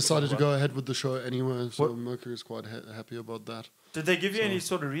we. But were we decided to talking go ahead with the show anyway, so What- Mercury's quite happy about that. about. Did they give you any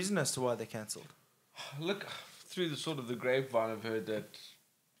sort of reason as to why they cancelled? Look, through the sort of the grapevine, I've heard that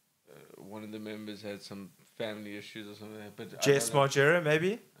one of the members had some family issues or something. But I Jess don't know. Margera,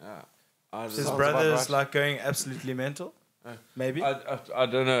 maybe. I don't His know. brother's like going absolutely mental. Maybe. I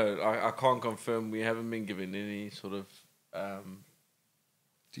don't know. I can't confirm. We haven't been given any sort of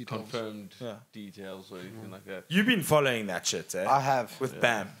Details. confirmed Yeah. details or anything like that. You've been following that shit, eh? I have. With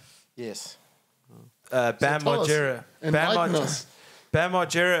Bam. Yes. Bam tell us. Margera. Enlighten us. Bam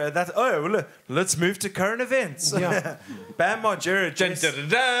Margera. Well, look, let's move to current events. Yeah. Bam Margera. Dun, Jess, dun,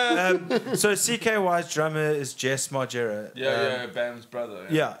 dun, dun. so CKY's drummer is Jess Margera. Yeah, Bam's brother.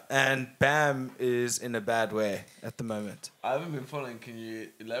 Yeah, and Bam is in a bad way at the moment. I haven't been following. Can you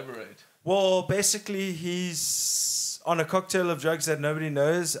elaborate? Well, basically, he's on a cocktail of drugs that nobody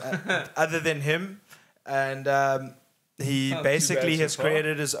knows other than him. And he Not too basically bad so has far.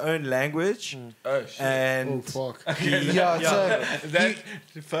 created his own language. Oh shit! Oh, And fuck. Yeah. So that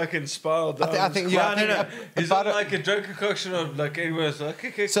fucking spiraled down. I think yeah. I think He's about not a- like a drug concoction of like anyone's like,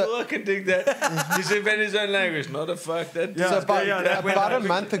 okay, So- cool, I can dig that. He's invented his own language, not a fuck. That Yeah. So about, that went about a up.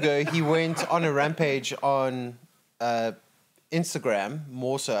 month ago, he went on a rampage on Instagram.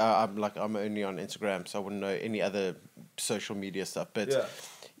 More so, I'm only on Instagram, so I wouldn't know any other social media stuff. But Yeah.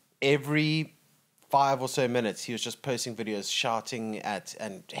 every 5 or so minutes, he was just posting videos, shouting at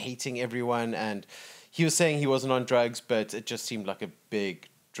and hating everyone. And he was saying he wasn't on drugs, but it just seemed like a big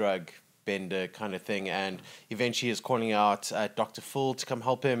drug bender kind of thing. And eventually he was calling out Dr. Full to come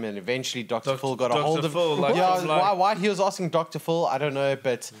help him. And eventually Dr. Full got a hold of Full, like, yeah, like, why he was asking Dr. Full, I don't know,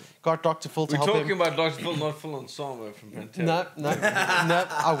 but got Dr. Full to we're help him. talking about Dr. Full, not Full Ensemble from Pantera. No,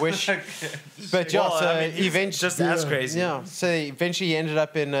 I wish. But yeah, Well, so I mean, he's eventually, just as crazy. yeah. So eventually, he ended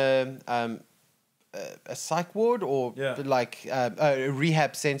up in a psych ward or like a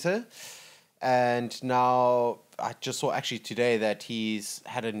rehab center, and now I just saw actually today that he's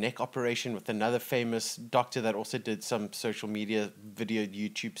had a neck operation with another famous doctor that also did some social media, video,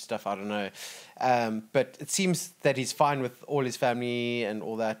 YouTube stuff. I don't know, but it seems that he's fine with all his family and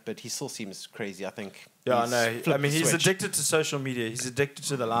all that. But he still seems crazy. I think. Yeah, He's no. I flipped mean, the he's switch. addicted to social media. He's addicted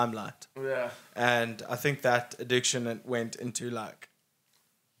to the limelight. Yeah. And I think that addiction went into like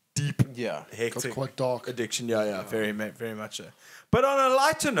deep, Yeah. hectic, Got quite dark. addiction. Yeah, very much so. But on a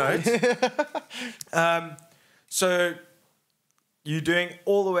lighter note, so you're doing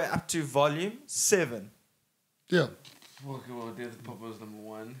all the way up to volume 7. Yeah. Okay, well, Death Pop was number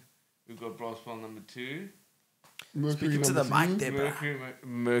 1. We've got Brass Ball number 2. Mercury Speaking to number the mic 3. there, bro.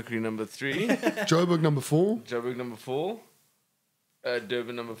 Mercury number 3. Joburg number 4. Joburg number 4.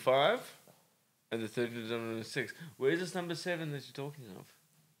 Durban number 5. And the third is number 6. Where's this number 7 that you're talking of?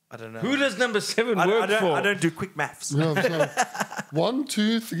 I don't know. Who does number 7 I work for? don't do quick maths. Yeah, so 1,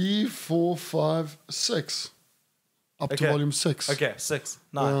 2, 3, 4, 5, 6. Up to Okay. volume 6. Okay, 6.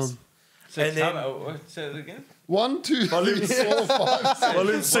 Nice. So And then- say it again. 1, 2, 3, 4, 5, 6.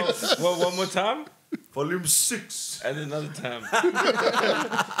 Volume 6. Well, one more time. Volume 6. And another time.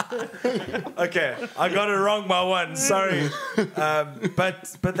 Okay, I got it wrong by 1. Sorry.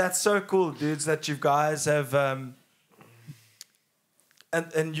 But that's so cool, dudes, that you guys have...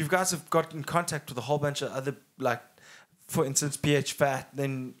 And you guys have got in contact with a whole bunch of other, like, for instance, PH Fat,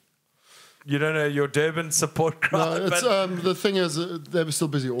 then... You don't know your Durban support crowd. No, it's, but the thing is, they were still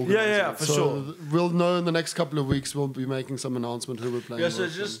busy organizing. Yeah, for sure. We'll know in the next couple of weeks. We'll be making some announcement who we're playing Yeah, so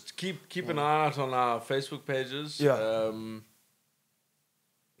with. just keep an eye out on our Facebook pages. Yeah.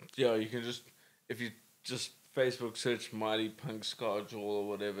 Yeah, you can just, if you just Facebook search Mighty Punk Ska Jaw or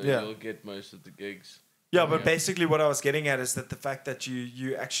whatever, Yeah. you'll get most of the gigs. Yeah, but basically what I was getting at is that the fact that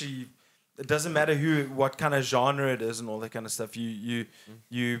you actually, it doesn't matter what kind of genre it is and all that kind of stuff. You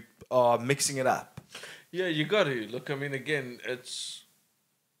are mixing it up. Yeah, you got to. Look, I mean, again, it's...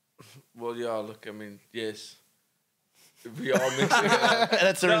 Well, yeah, look, I mean, yes. We are mixing it up.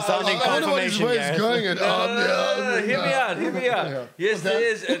 That's a resounding I don't know what his confirmation, way is Gareth. going. No, hear me out. Yeah. Yes, What's there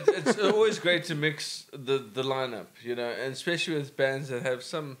that? is. It's always great to mix the lineup, you know, and especially with bands that have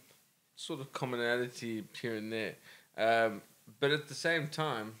some sort of commonality here and there. But at the same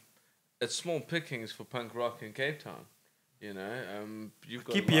time, it's small pickings for punk rock in Cape Town. You know, you've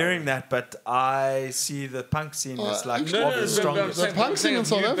got Keep hearing that, but I see the punk scene as like No, one of the no, strongest. but The punk scene in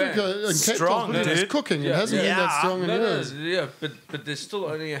South New Africa and Cape Strong, Town is dude. cooking. It Yeah. hasn't been that Yeah. strong in years. Yeah, but there's still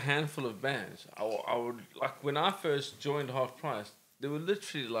only a handful of bands. I would like when I first joined Half Price, there were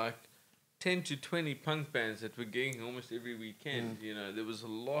literally like 10 to 20 punk bands that were gigging almost every weekend. You know, there was a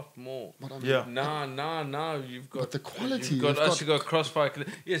lot more. But I mean, Yeah. Now you've got But the quality, You've got you've us. You've got Crossfire.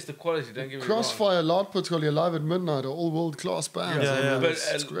 Yes, the quality. Don't get me wrong. Crossfire, Loud Patrol, Live at Midnight are all world class bands. Yeah, I mean, yeah. But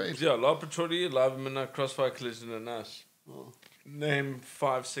it's great. Yeah, Loud Patrol, Live at Midnight, Crossfire, Collision, and us. Name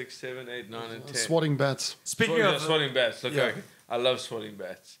 5, 6, 7, 8, 9, and 10. Swatting bats. Speaking of swatting bats. Look, Yeah. I love swatting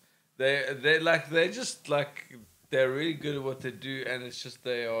bats. They're really good at what they do, and it's just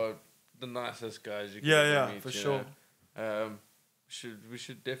they are the nicest guys you can ever meet, for you sure. know. We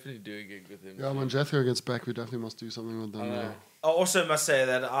should definitely do a gig with him. Yeah, when Jethro gets back, we definitely must do something with them. I know. Yeah. I also must say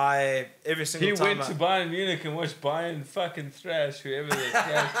that every single He time went to Bayern Munich and watched Bayern fucking thrash whoever they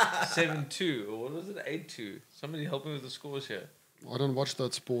thrashed 7-2 or what was it 8-2? Somebody help me with the scores here. I don't watch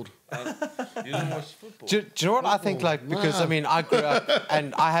that sport. You don't watch football. Do you know what I think? Like, because Nah. I mean, I grew up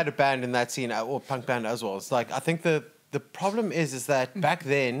and I had a band in that scene, or punk band as well. It's like I think the problem is that back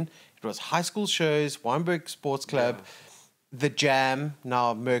then it was high school shows, Ronnenbergh Sports Club, the Jam,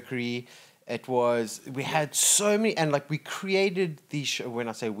 now Mercury. We had so many, and like we created these shows. When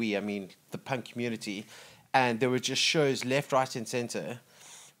I say we, I mean the punk community, and there were just shows left, right, and center.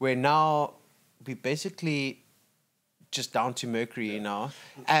 Where now we basically just down to Mercury now,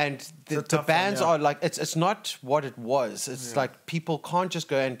 and the tough bands one, yeah. are like it's not what it was. It's like people can't just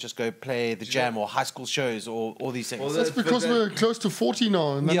go play the Jam or high school shows or all these things. Well, That's because we're close to 40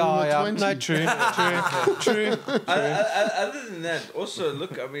 now, and then we were 20. No, true. Other than that, also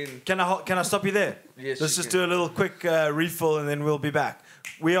look, I mean, Can I stop you there? Yes, Let's you just can. do a little quick refill and then we'll be back.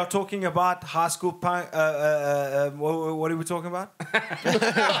 We are talking about high school punk. What are we talking about?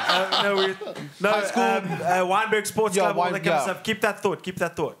 High school. Ronnenbergh Sports Club, all that kind of stuff. Keep that thought. Keep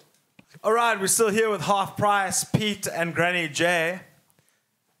that thought. All right, we're still here with Half Price, Pete, and Granny J.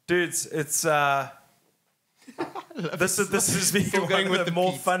 Dudes, it's this has been one of the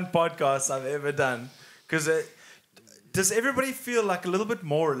more fun podcasts I've ever done. Because does everybody feel like a little bit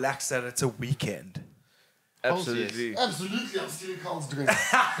more relaxed that it's a weekend? Absolutely. Absolutely, I'm stealing Carl's drink.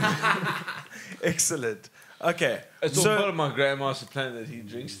 Excellent. Okay. It's all part of my grandmaster plan that he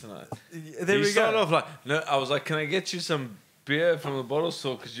drinks tonight. There we started go. off like, no, I was like, can I get you some beer from the bottle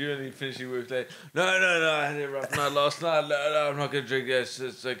store because you're only finishing work late? No, I had a rough night last night. No, I'm not going to drink this.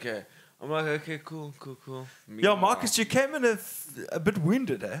 It's okay. I'm like, okay, cool. Yo, Marcus, you came in a bit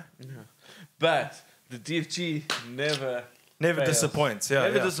wounded, eh? Yeah. But the DFG never fails. Disappoints. Yeah,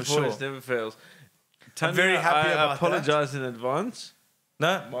 never yeah, disappoints, for sure. never fails. I'm very happy I about apologize in advance.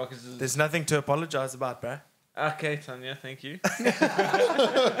 No, Marcus is... there's nothing to apologize about, bro. Okay, Tanya, thank you.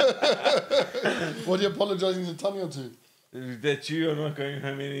 What are you apologizing to Tanya to? That you are not going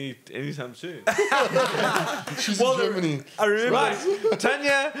home anytime soon. She's in Germany. I remember Right,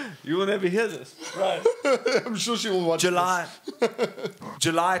 Tanya, you will never hear this. Right. I'm sure she will watch July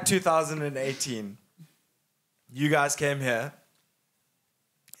 2018. You guys came here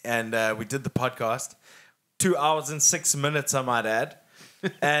and we did the podcast. 2 hours and 6 minutes, I might add.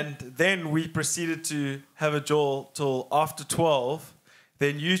 And then we proceeded to have a jaw till after 12.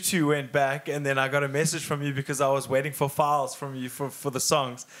 Then you two went back, and then I got a message from you because I was waiting for files from you for the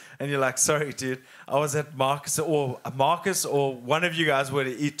songs. And you're like, sorry, dude, I was at Markus or one of you guys were at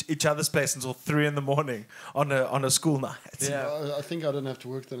each other's place until 3 a.m. on a school night. Yeah. I think I didn't have to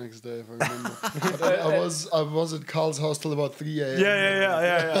work the next day, if I remember. But I was at Carl's house till about 3 a.m.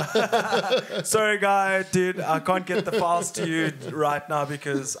 Yeah. Sorry, guy, dude, I can't get the files to you right now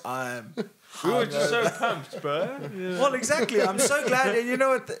because I'm... We were just so pumped, bro. Yeah. Well, exactly. I'm so glad. And you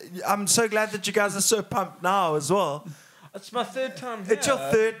know what? I'm so glad that you guys are so pumped now as well. It's my third time here. It's your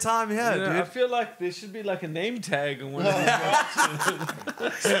third time here, You know, dude. I feel like there should be like a name tag on one of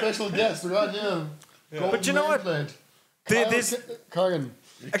these. Special guest right here. Golden But you know what? nameplate. There's- Karen.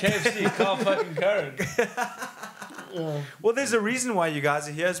 KFC, Carl fucking Curran. Well, there's a reason why you guys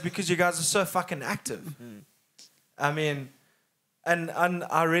are here. It's because you guys are so fucking active. I mean... And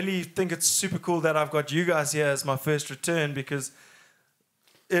I really think it's super cool that I've got you guys here as my first return because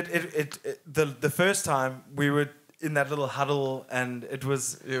the first time we were in that little huddle and it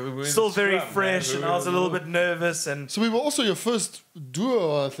was still very fresh and I was a little bit nervous and So we were also your first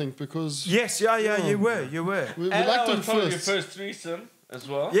duo, I think, because... yes, yeah, you were. We And liked I it was probably your first. first threesome as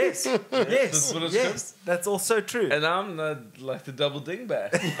well. Yes, That's what it's yes, that's also true. And I'm like the double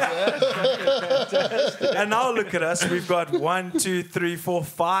dingbat. And now look at us. We've got 1, 2, 3, 4,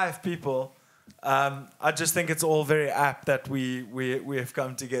 5 people. I just think it's all very apt that we have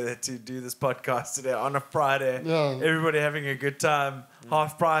come together to do this podcast today on a Friday. Yeah. Everybody having a good time.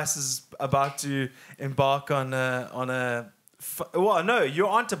 Half Price is about to embark on a. Well, no, you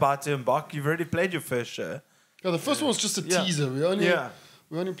aren't about to embark. You've already played your first show. Yeah, the first one was just a Yeah. teaser. We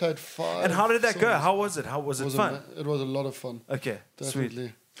only played 5. And how did that go? songs. How was it? How was it fun? It was a lot of fun. Okay, sweet.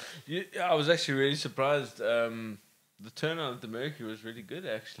 Definitely. I was actually really surprised. The turnout at the Mercury was really good,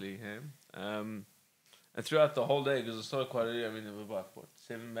 actually. And throughout the whole day, because it started quite early, I mean, there were about,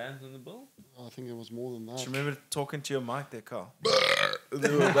 7 bands on the bill? I think it was more than that. Just remember talking to your mic there, Carl.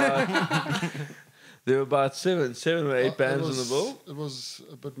 There were about 7 or 8 bands on the bill. It was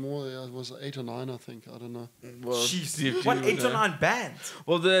a bit more. Yeah, it was 8 or 9, I think. I don't know. Well, Jeez, DFG what, would 8 or know. 9 bands?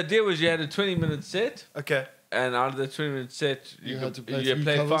 Well, the idea was you had a 20-minute set, Okay. and out of the 20-minute set, You you had to play you 3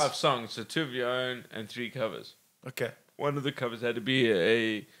 played covers. 5 songs, so 2 of your own and 3 covers. Okay. One of the covers had to be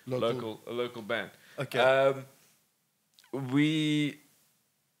a Local. local band. Okay.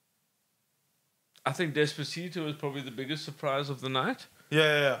 I think Despacito was probably the biggest surprise of the night.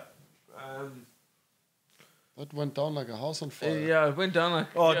 Yeah. That went down like a house on fire. Yeah, it went down like.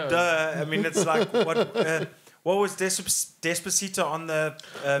 Oh, yeah. duh. I mean, it's like what was Despacito on the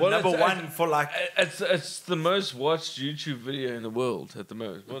Well, number it's- 1 for like? It's the most watched YouTube video in the world at the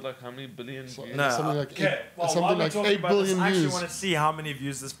moment. What, like how many billion views? No, something like okay. eight- something like 8 billion I actually views. want to see how many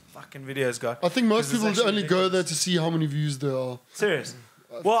views this fucking video's got. I think most 'Cause it's people actually only go ridiculous. there to see how many views there are. Serious.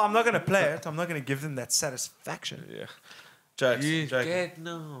 Well, I'm not going to play it. I'm not going to give them that satisfaction. Yeah. Jokes. You Joking. get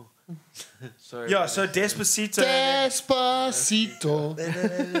no. Sorry. Yeah, so Despacito. Despacito.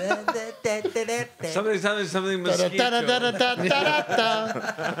 Something mosquito.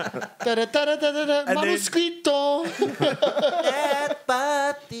 then- Manuscrito.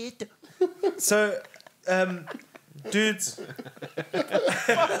 So, dudes,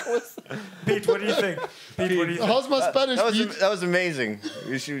 Pete, what do you think? Pete, what do you think? How's my Spanish, Pete? That was amazing.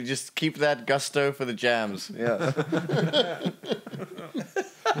 You should just keep that gusto for the jams. Yeah.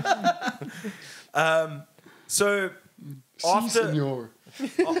 So Si, after senor.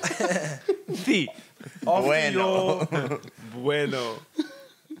 Sí. Bueno.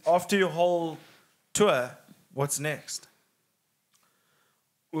 after your whole tour, what's next?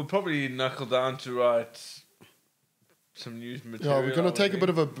 We'll probably knuckle down to write some news material. Yeah, we're going I to take a think. bit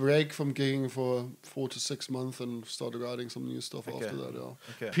of a break from gigging for 4 to 6 months and start writing some new stuff after that,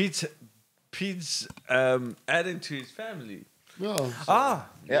 yeah. Okay. Pete's adding to his family. Yeah,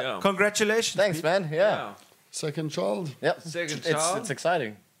 Yeah. Congratulations. Thanks, Pete. man. Yeah. second child. Yep. Second It's child.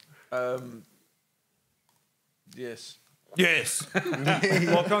 exciting. Yes. Yes.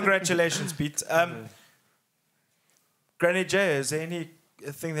 Well, congratulations, Pete. Granny J, is there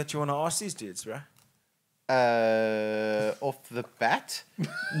anything that you want to ask these dudes, right? Off the bat? Are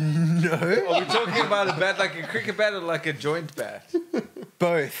we talking about a bat like a cricket bat or like a joint bat?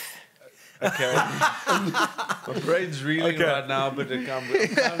 Both. Okay. My brain's reeling Okay. right now, but I'm trying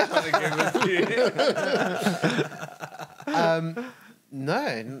to get with you.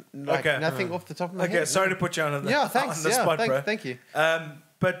 No, Okay. nothing off the top of my head. Okay, sorry to put you on the, Yeah, thanks. on the Yeah, spot, bro. thank you.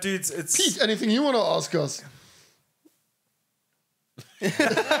 But dudes, it's Pete, anything you want to ask us?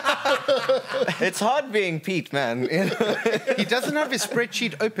 It's hard being Pete, man. He doesn't have his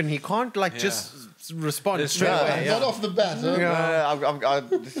spreadsheet open. He can't just respond straight Yeah. away. Not off the bat, huh?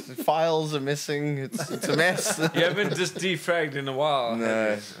 Files are missing. It's a mess. You haven't just defragged in a while. No.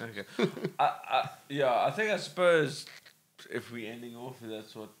 have you? Okay. I think I suppose if we're ending off,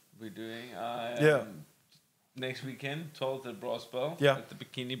 that's what we're doing. Yeah. Next weekend, 12th at Brass Bell. Yeah. At the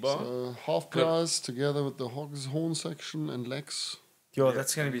Bikini Bar. Half price together with the Hogs Horn section and Lex. yo,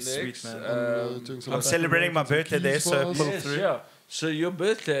 that's gonna be Next, sweet, man. Doing some I'm back celebrating my and forth birthday there, keys so for us. pull Yes, through. yeah. So your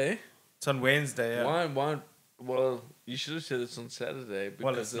birthday, It's on Wednesday. Yeah. why, well, you should have said it's on Saturday because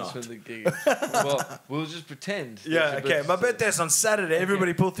Well, it's that's not. when the gig is. Well, we'll just pretend. that's Yeah. your Okay. My birthday's on Saturday.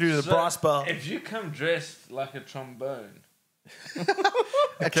 Everybody pull through the So, brass bell. If you come dressed like a trombone,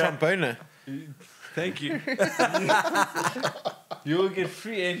 A tromboner. thank you. You will get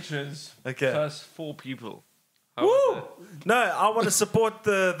free entrance Okay. plus 4 people. How Woo! about No, I want to support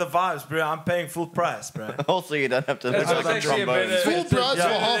the vibes, bro. I'm paying full price, bro. Also, you don't have to look that? like a That's actually a trombone. better- Full price Yeah.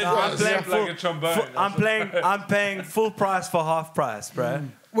 for half No, price. I'm playing Like a trombone. I'm paying full price for half price, bro.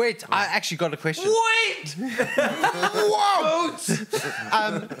 Wait, I actually got a question. Wait!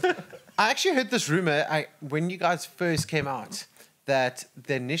 I actually heard this rumor when you guys first came out that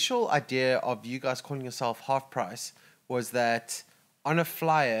the initial idea of you guys calling yourself Half Price was that on a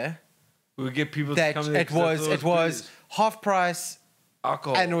flyer We'll get people that to come there it 'cause was booze. half price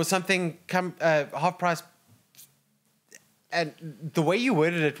alcohol. and it was something half price. And the way you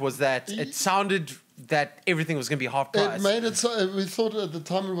worded it was that it sounded that everything was going to be half price. It made it so we thought at the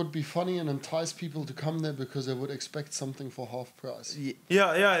time it would be funny and entice people to come there because they would expect something for half price.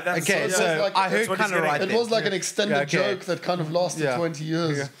 Yeah. That's Okay, it so was like- I that's heard what he's kind of getting right at. It there. was like an extended Yeah, okay. joke that kind of lasted Yeah. 20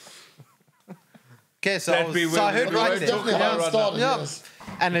 years. Yeah. Okay, so, That'd be so I heard when- right when- there. Definitely how it Yeah. started, Yeah. yes.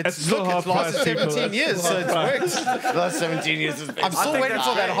 And it's still look, it's half lasted price, people. 17 years, so it's worked. The last 17 years has been I'm still think waiting that's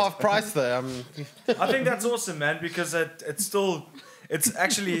for that great. half price though. I think that's awesome, man, because it still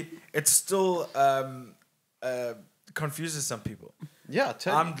confuses some people. Yeah,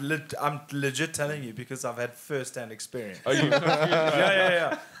 totally. I'm legit telling you because I've had first-hand experience. Are you confused?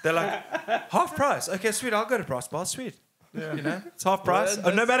 Yeah. They're like, half price. Okay, sweet. I'll go to Brass Bar. Sweet. Yeah. You know, it's half price. Well,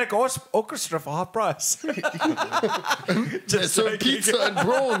 A nomadic orchestra for half price. Just So like- pizza and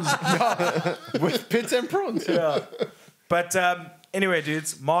prawns. With pits and prawns. Yeah. But anyway,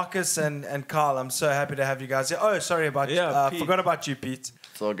 dudes, Markus and Carl, I'm so happy to have you guys here. Oh, sorry about Pete. forgot about you, Pete.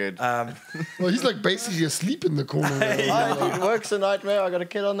 It's all good. Well, he's like basically asleep in the corner. there. Hi, dude, work's a nightmare. I got a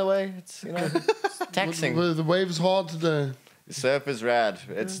kid on the way. It's it's taxing. The wave's hard today. Surf is rad.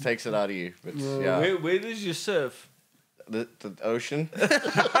 It takes it out of you. But yeah, Where does you surf? the ocean.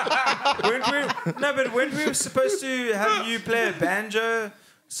 When we were supposed to have you play a banjo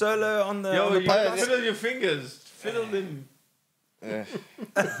solo on the, on the You podcast? fiddle your fingers. Fiddle them. Yeah.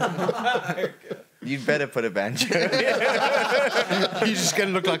 You'd better put a banjo. You're just going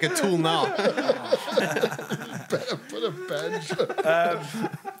to look like a tool now. Put a banjo.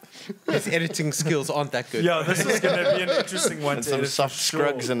 His editing skills aren't that good. Yeah, this is going to be an interesting one. And to some edit for soft sure.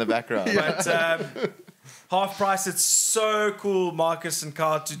 scrugs in the background. But half price, it's so cool, Markus and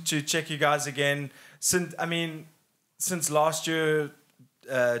Carl, to check you guys again. Since last year,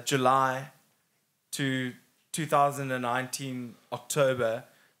 July to 2019 October,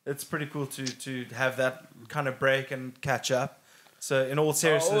 it's pretty cool to have that kind of break and catch up. So in all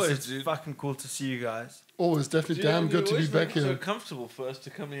seriousness, always, it's dude. fucking cool to see you guys. Oh, it's definitely damn good to be back So here. comfortable for us to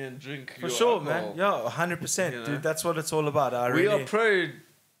come here and drink. For your sure, alcohol. man. Yeah, 100%, You know? dude. That's what it's all about. We are pro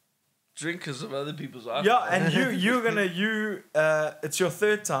drinkers of other people's alcohol. Yeah, and it's your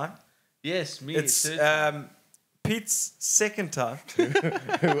third time. Yes, me. It's third. Pete's second time.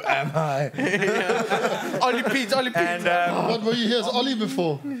 Who am I? Ollie Pete. And What were you here as Ollie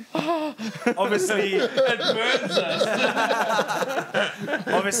before? obviously, it burns us.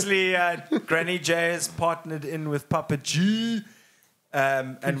 obviously, Granny J has partnered in with Papa G.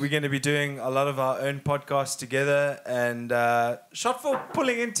 And we're going to be doing a lot of our own podcasts together. And shot for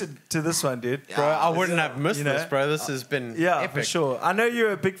pulling into this one, dude. Bro, I wouldn't have missed you know, this, bro. This has been Yeah, epic. for sure. I know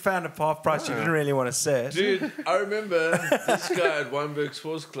you're a big fan of Half Price. You didn't really want to say it. Dude, I remember this guy at Ronnenbergh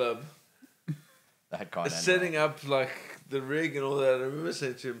Sports Club That guy. setting up like the rig and all that. I remember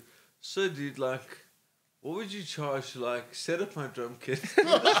saying to him, "So, dude, like, what would you charge to like set up my drum kit?"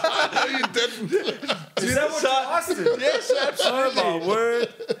 No, you didn't. Is that what you asked him? Yes, absolutely. Oh, my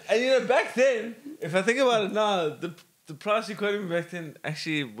word. And you know, back then, if I think about it now, the price he quoted me back then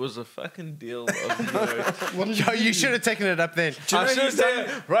actually was a fucking deal of note. What did Yo, you you do? should have taken it up then. I should say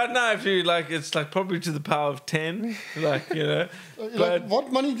right now, if you like, it's like probably to the power of 10, like you know. Like, But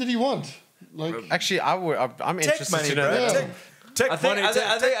what money did he want? Like, Actually, I'm Take interested money, to know bro. that. Take I think money.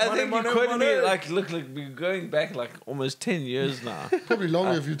 I think money, you quoted me money. like look we're going back like almost 10 years now. probably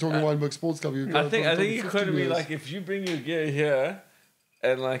longer if you're talking Ronnenbergh Sports Club. I think you quoted me like if you bring your gear here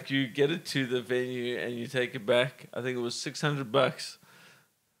and like you get it to the venue and you take it back, I think it was $600.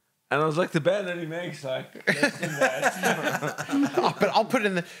 And I was like, the band only makes like less than that. Oh, but I'll put it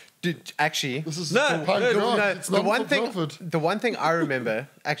in the. Dude, actually, This is No, for punk no, rock. no, It's the not one for thing, profit. the one thing I remember,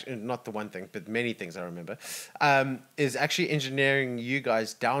 actually not the one thing, but many things I remember, is actually engineering you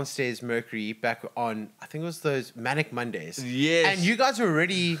guys downstairs Mercury back on, I think it was those Manic Mondays. Yes. And you guys were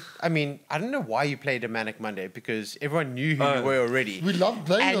already, I mean, I don't know why you played a Manic Monday because everyone knew who you were already. We loved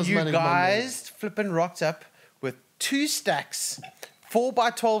playing and those you Manic guys Mondays. flipping rocked up with 2 stacks,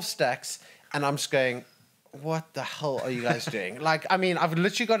 4x12 stacks, and I'm just going, what the hell are you guys doing? Like, I mean, I've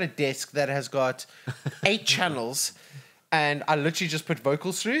literally got a desk that has got 8 channels, and I literally just put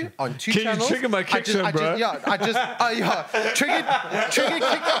vocals through on 2 Can you channels. trigger my kick drum, bro?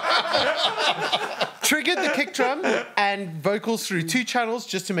 Triggered the kick drum and vocals through 2 channels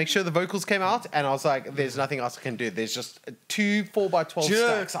just to make sure the vocals came out. And I was like, there's nothing else I can do. There's just 2 4x12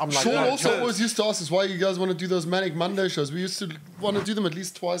 stacks. I'm like, Sean no, also no. always used to ask us why you guys want to do those Manic Monday shows. We used to want to do them at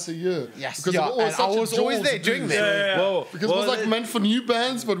least twice a year. Yes, because yeah, it was and such I a was joy always to there do. doing that. Yeah. Whoa, Because it was like meant for new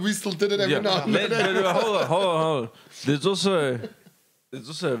bands, but we still did it every now and then. Hold on. There's also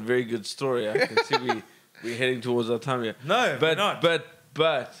a very good story. I can see we're heading towards our time here. No, but we're not.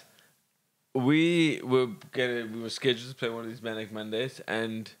 but we were scheduled to play one of these Manic Mondays,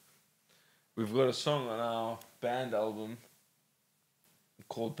 and we've got a song on our band album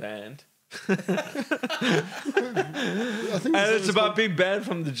called Band. I think And it's about being banned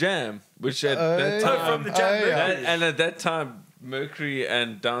from the jam, which at that time, from the jam. and at that time, Mercury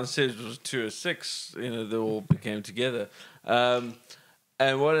and Downstairs was 2 or 6. You know, they all became together.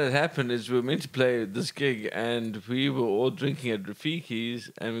 And what had happened is we were meant to play this gig, and we were all drinking at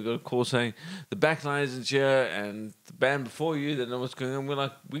Rafiki's, and we got a call saying the back line isn't here, and the band before you, they know what's going on. We're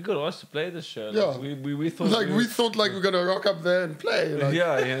like, we got asked to play this show. Yeah. Like, we thought we thought like we're gonna rock up there and play. Like,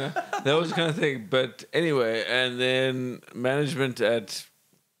 yeah, you know, that was the kind of thing. But anyway, and then management at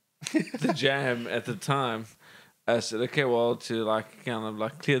the jam at the time said, okay, well, to like kind of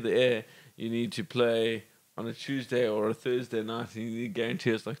like clear the air, you need to play on a Tuesday or a Thursday night, and you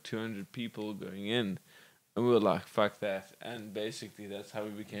guarantee us like 200 people going in. And we were like, fuck that. And basically, that's how we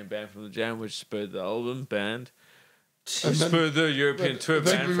became banned from the jam, which spurred the album Band. And then- Spurred the European tour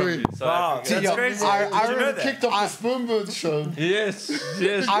then ban we from were- the inside. Wow, because- that's crazy. I Did you know remember that? kicked off the Spoonbird show.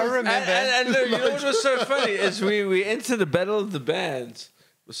 Yes. I remember. And look, you know what was so funny is we entered the Battle of the Bands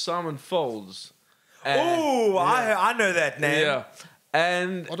with Simon Folds. Oh, I know that name. Yeah.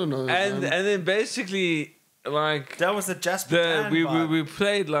 And I don't know his and name. then basically like That was the Jasper Dan vibe. we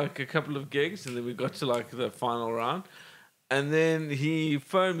played like a couple of gigs, and then we got to like the final round, and then he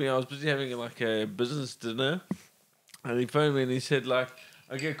phoned me. I was busy having like a business dinner, and he phoned me and he said like,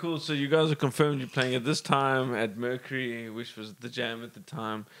 okay, cool, so you guys are confirmed you're playing at this time at Mercury, which was the jam at the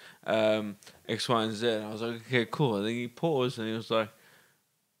time, X, Y, and Z. And I was like, okay, cool. And then he paused and he was like,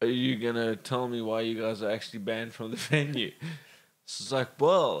 are you gonna tell me why you guys are actually banned from the venue? So it's like,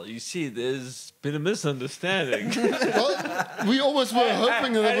 well, you see, there's been a misunderstanding. Well, we always were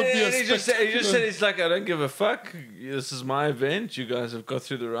hoping that there would be a he just said, he's like, I don't give a fuck. This is my event. You guys have got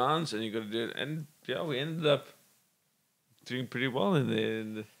through the rounds, and you got to do it. And yeah, we ended up doing pretty well in there.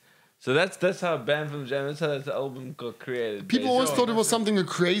 And so that's how Band from the Jam. That's how that album got created. People always thought it was something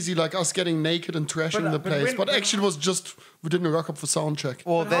crazy, like us getting naked and trashing the place. But actually, it was just we didn't rock up for sound check.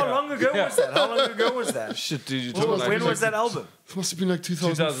 Well, How long ago was that? How long ago was that? Shit, dude, you When was that album? It must have been like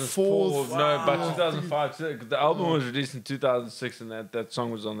 2004. No, but 2005. The album was released in 2006, and that song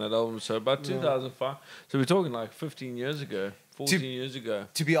was on that album. So about 2005. So we're talking like 15 years ago, 14 years ago.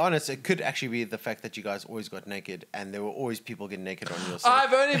 To be honest, it could actually be the fact that you guys always got naked, and there were always people getting naked on your set.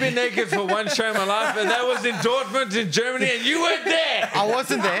 I've only been naked for one show in my life, and that was in Dortmund in Germany, and you weren't there. I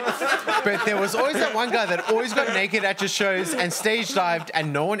wasn't there, but there was always that one guy that always got naked at your shows and stage dived,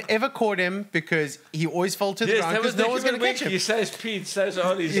 and no one ever caught him because he always fell to the ground because no one's going to catch him. He says Pete, says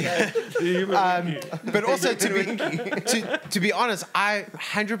Ollie, says the human But also, to be honest, I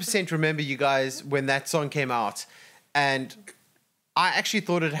 100% remember you guys when that song came out, and I actually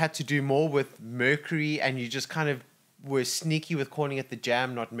thought it had to do more with Mercury, and you just kind of were sneaky with calling it the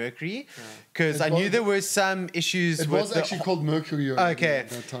Jam, not Mercury, because I knew there were some issues It with was actually called Mercury. Okay, At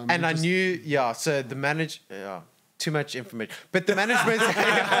that time. and I knew, so the too much information. But the management,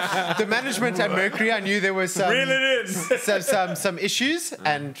 the management at Mercury, I knew there was some, Reel it in. some issues,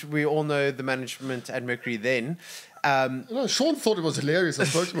 and we all know the management at Mercury then. No, Sean thought it was hilarious. I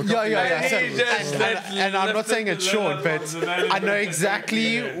spoke to him. Yeah. So, He just and I'm not saying it's Sean, but I know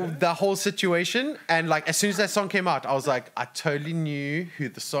exactly Yeah. the whole situation. And like as soon as that song came out, I was like, I totally knew who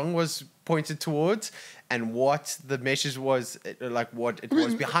the song was pointed towards and what the message was, like what it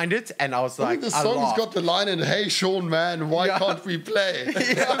was behind it. And I was I like, think the song's laughed. got the line in, "Hey Sean, man, why can't we play?" You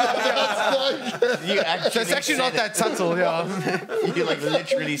So it's actually not that subtle, yeah. You like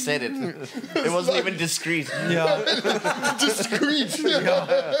literally said it. It wasn't even discreet. Discreet. Do you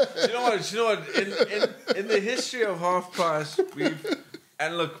know what? In the history of Half Price,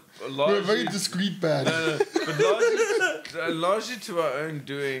 and look, We're a very discreet band. but largely to our own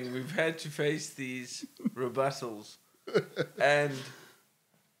doing, we've had to face these rebuttals, and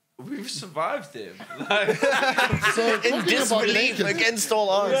we've survived them. Like, So In talking about disbelief naked, against all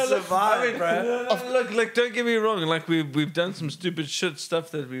odds. Survive, bro. look, don't get me wrong. Like we've done some stupid shit, stuff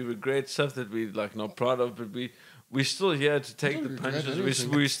that we regret, stuff that we like not proud of, but we're still here to take don't the regret punches.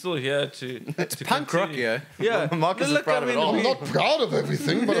 anything. We're still here to Punk rock, continue. yeah. Yeah, Marcus is proud of it all. I'm not proud of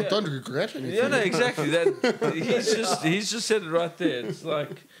everything, but I don't regret anything. Yeah, no, exactly. He's just said it right there. It's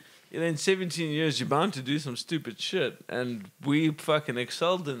like, in 17 years, you're bound to do some stupid shit, and we fucking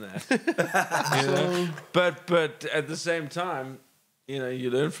excelled in that. You know? But at the same time, you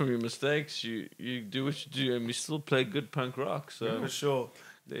learn from your mistakes. You do what you do, and we still play good punk rock. So For sure.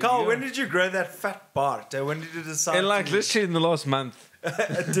 there you Carl, go. when did you grow that fat part? When did you decide? And like literally in the last month.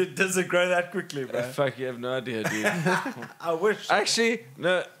 Does it grow that quickly, bro? Fuck, you have no idea, dude. I wish. Actually,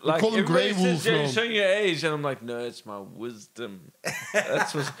 no. Like call him Grey everybody Wolf says, now. you're showing your age, and I'm like, no, it's my wisdom.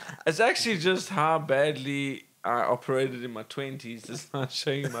 It's actually just how badly I operated in my 20s. It's not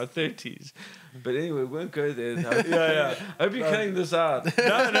showing in my 30s. But anyway, we won't go there. Yeah. I hope you're cutting this out.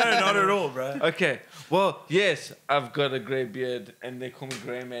 No, not at all, bro. Okay. Well, yes, I've got a grey beard, and they call me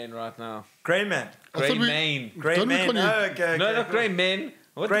Grey Man right now. Grey man. Grey thought we- Mane. Grey Don't we man. call you- Oh, okay. No, okay, not cool. Grey Men.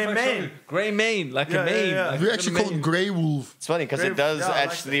 What Grey the fuck's mane. wrong with- Grey Mane, like Yeah, a mane. yeah. Like We a actually call him mane. Grey Wolf. It's funny because Grey- it does yeah, I like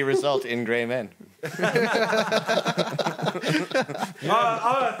actually result in grey men. Oh,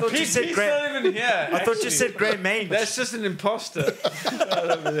 I thought you He's said grey. not even here. I thought you actually. said grey mane. That's just an imposter.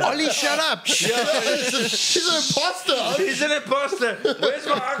 Ollie, shut up. She's an imposter. He's an imposter. Where's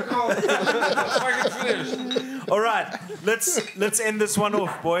my alcohol? Fucking finished. All right, let's end this one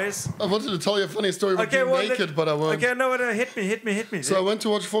off, boys. I wanted to tell you a funny story about Okay, being well, naked, but I won't. Okay, no, hit me. So I went to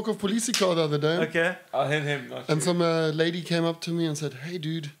watch Folk of Politica the other day, Okay. I'll hit him. Not and you. some lady came up to me and said, "Hey,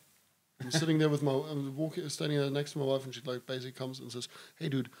 dude." I'm sitting there with standing there next to my wife, and she like basically comes and says, "Hey,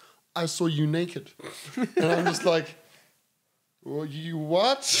 dude, I saw you naked," and I'm just like, "Well, you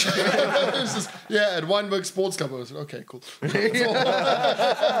what?" It's just, yeah, at Weinberg Sports Club. I said, "Okay, cool." God,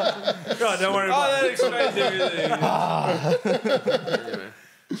 don't worry about Oh, it. that explains everything.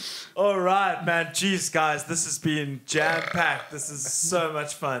 All right, man. Jeez, guys, this has been jam-packed. This is so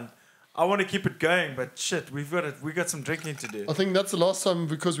much fun. I want to keep it going, but shit, we got some drinking to do. I think that's the last time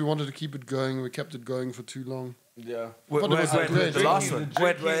because we wanted to keep it going. We kept it going for too long. Yeah. Wait, But it was great. the last Drinking,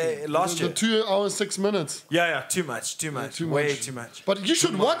 one. the Wait, last The year. 2 hours 6 minutes. Yeah, too much. too Way much. too much. But you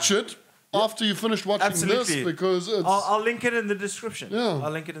should watch it after you finish watching Absolutely. this because it's. I'll link it in the description. Yeah.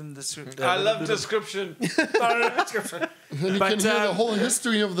 I'll link it in the description. I love description. description. and you but, can hear the um, whole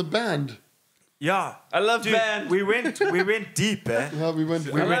history of the band. Yeah. I love Dude, band. we went deep, eh? Yeah, we went.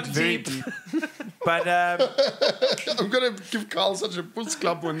 We I went love very deep. deep. But I'm gonna give Carl such a puss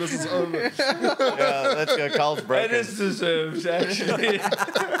club when this is over. Yeah, let's go. Carl's It broken. is deserved, actually.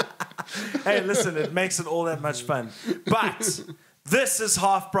 hey, listen, it makes it all that much fun. But this is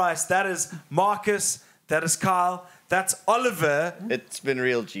half price. That is Marcus. That is Kyle. That's Oliver It's been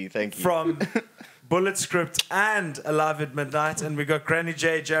real, G. Thank you. from Bulletscript and Alive at Midnight. And we got Granny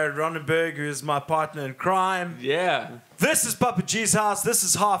J, Jared Ronnenbergh, who is my partner in crime. Yeah. This is Papa G's house. This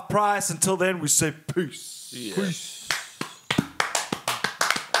is half price. Until then, we say peace. Yeah. Peace.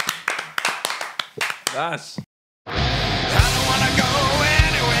 Nice. I don't wanna go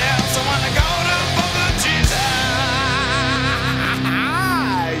anywhere else. I wanna go to Papa G's.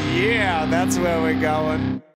 Yeah, that's where we're going.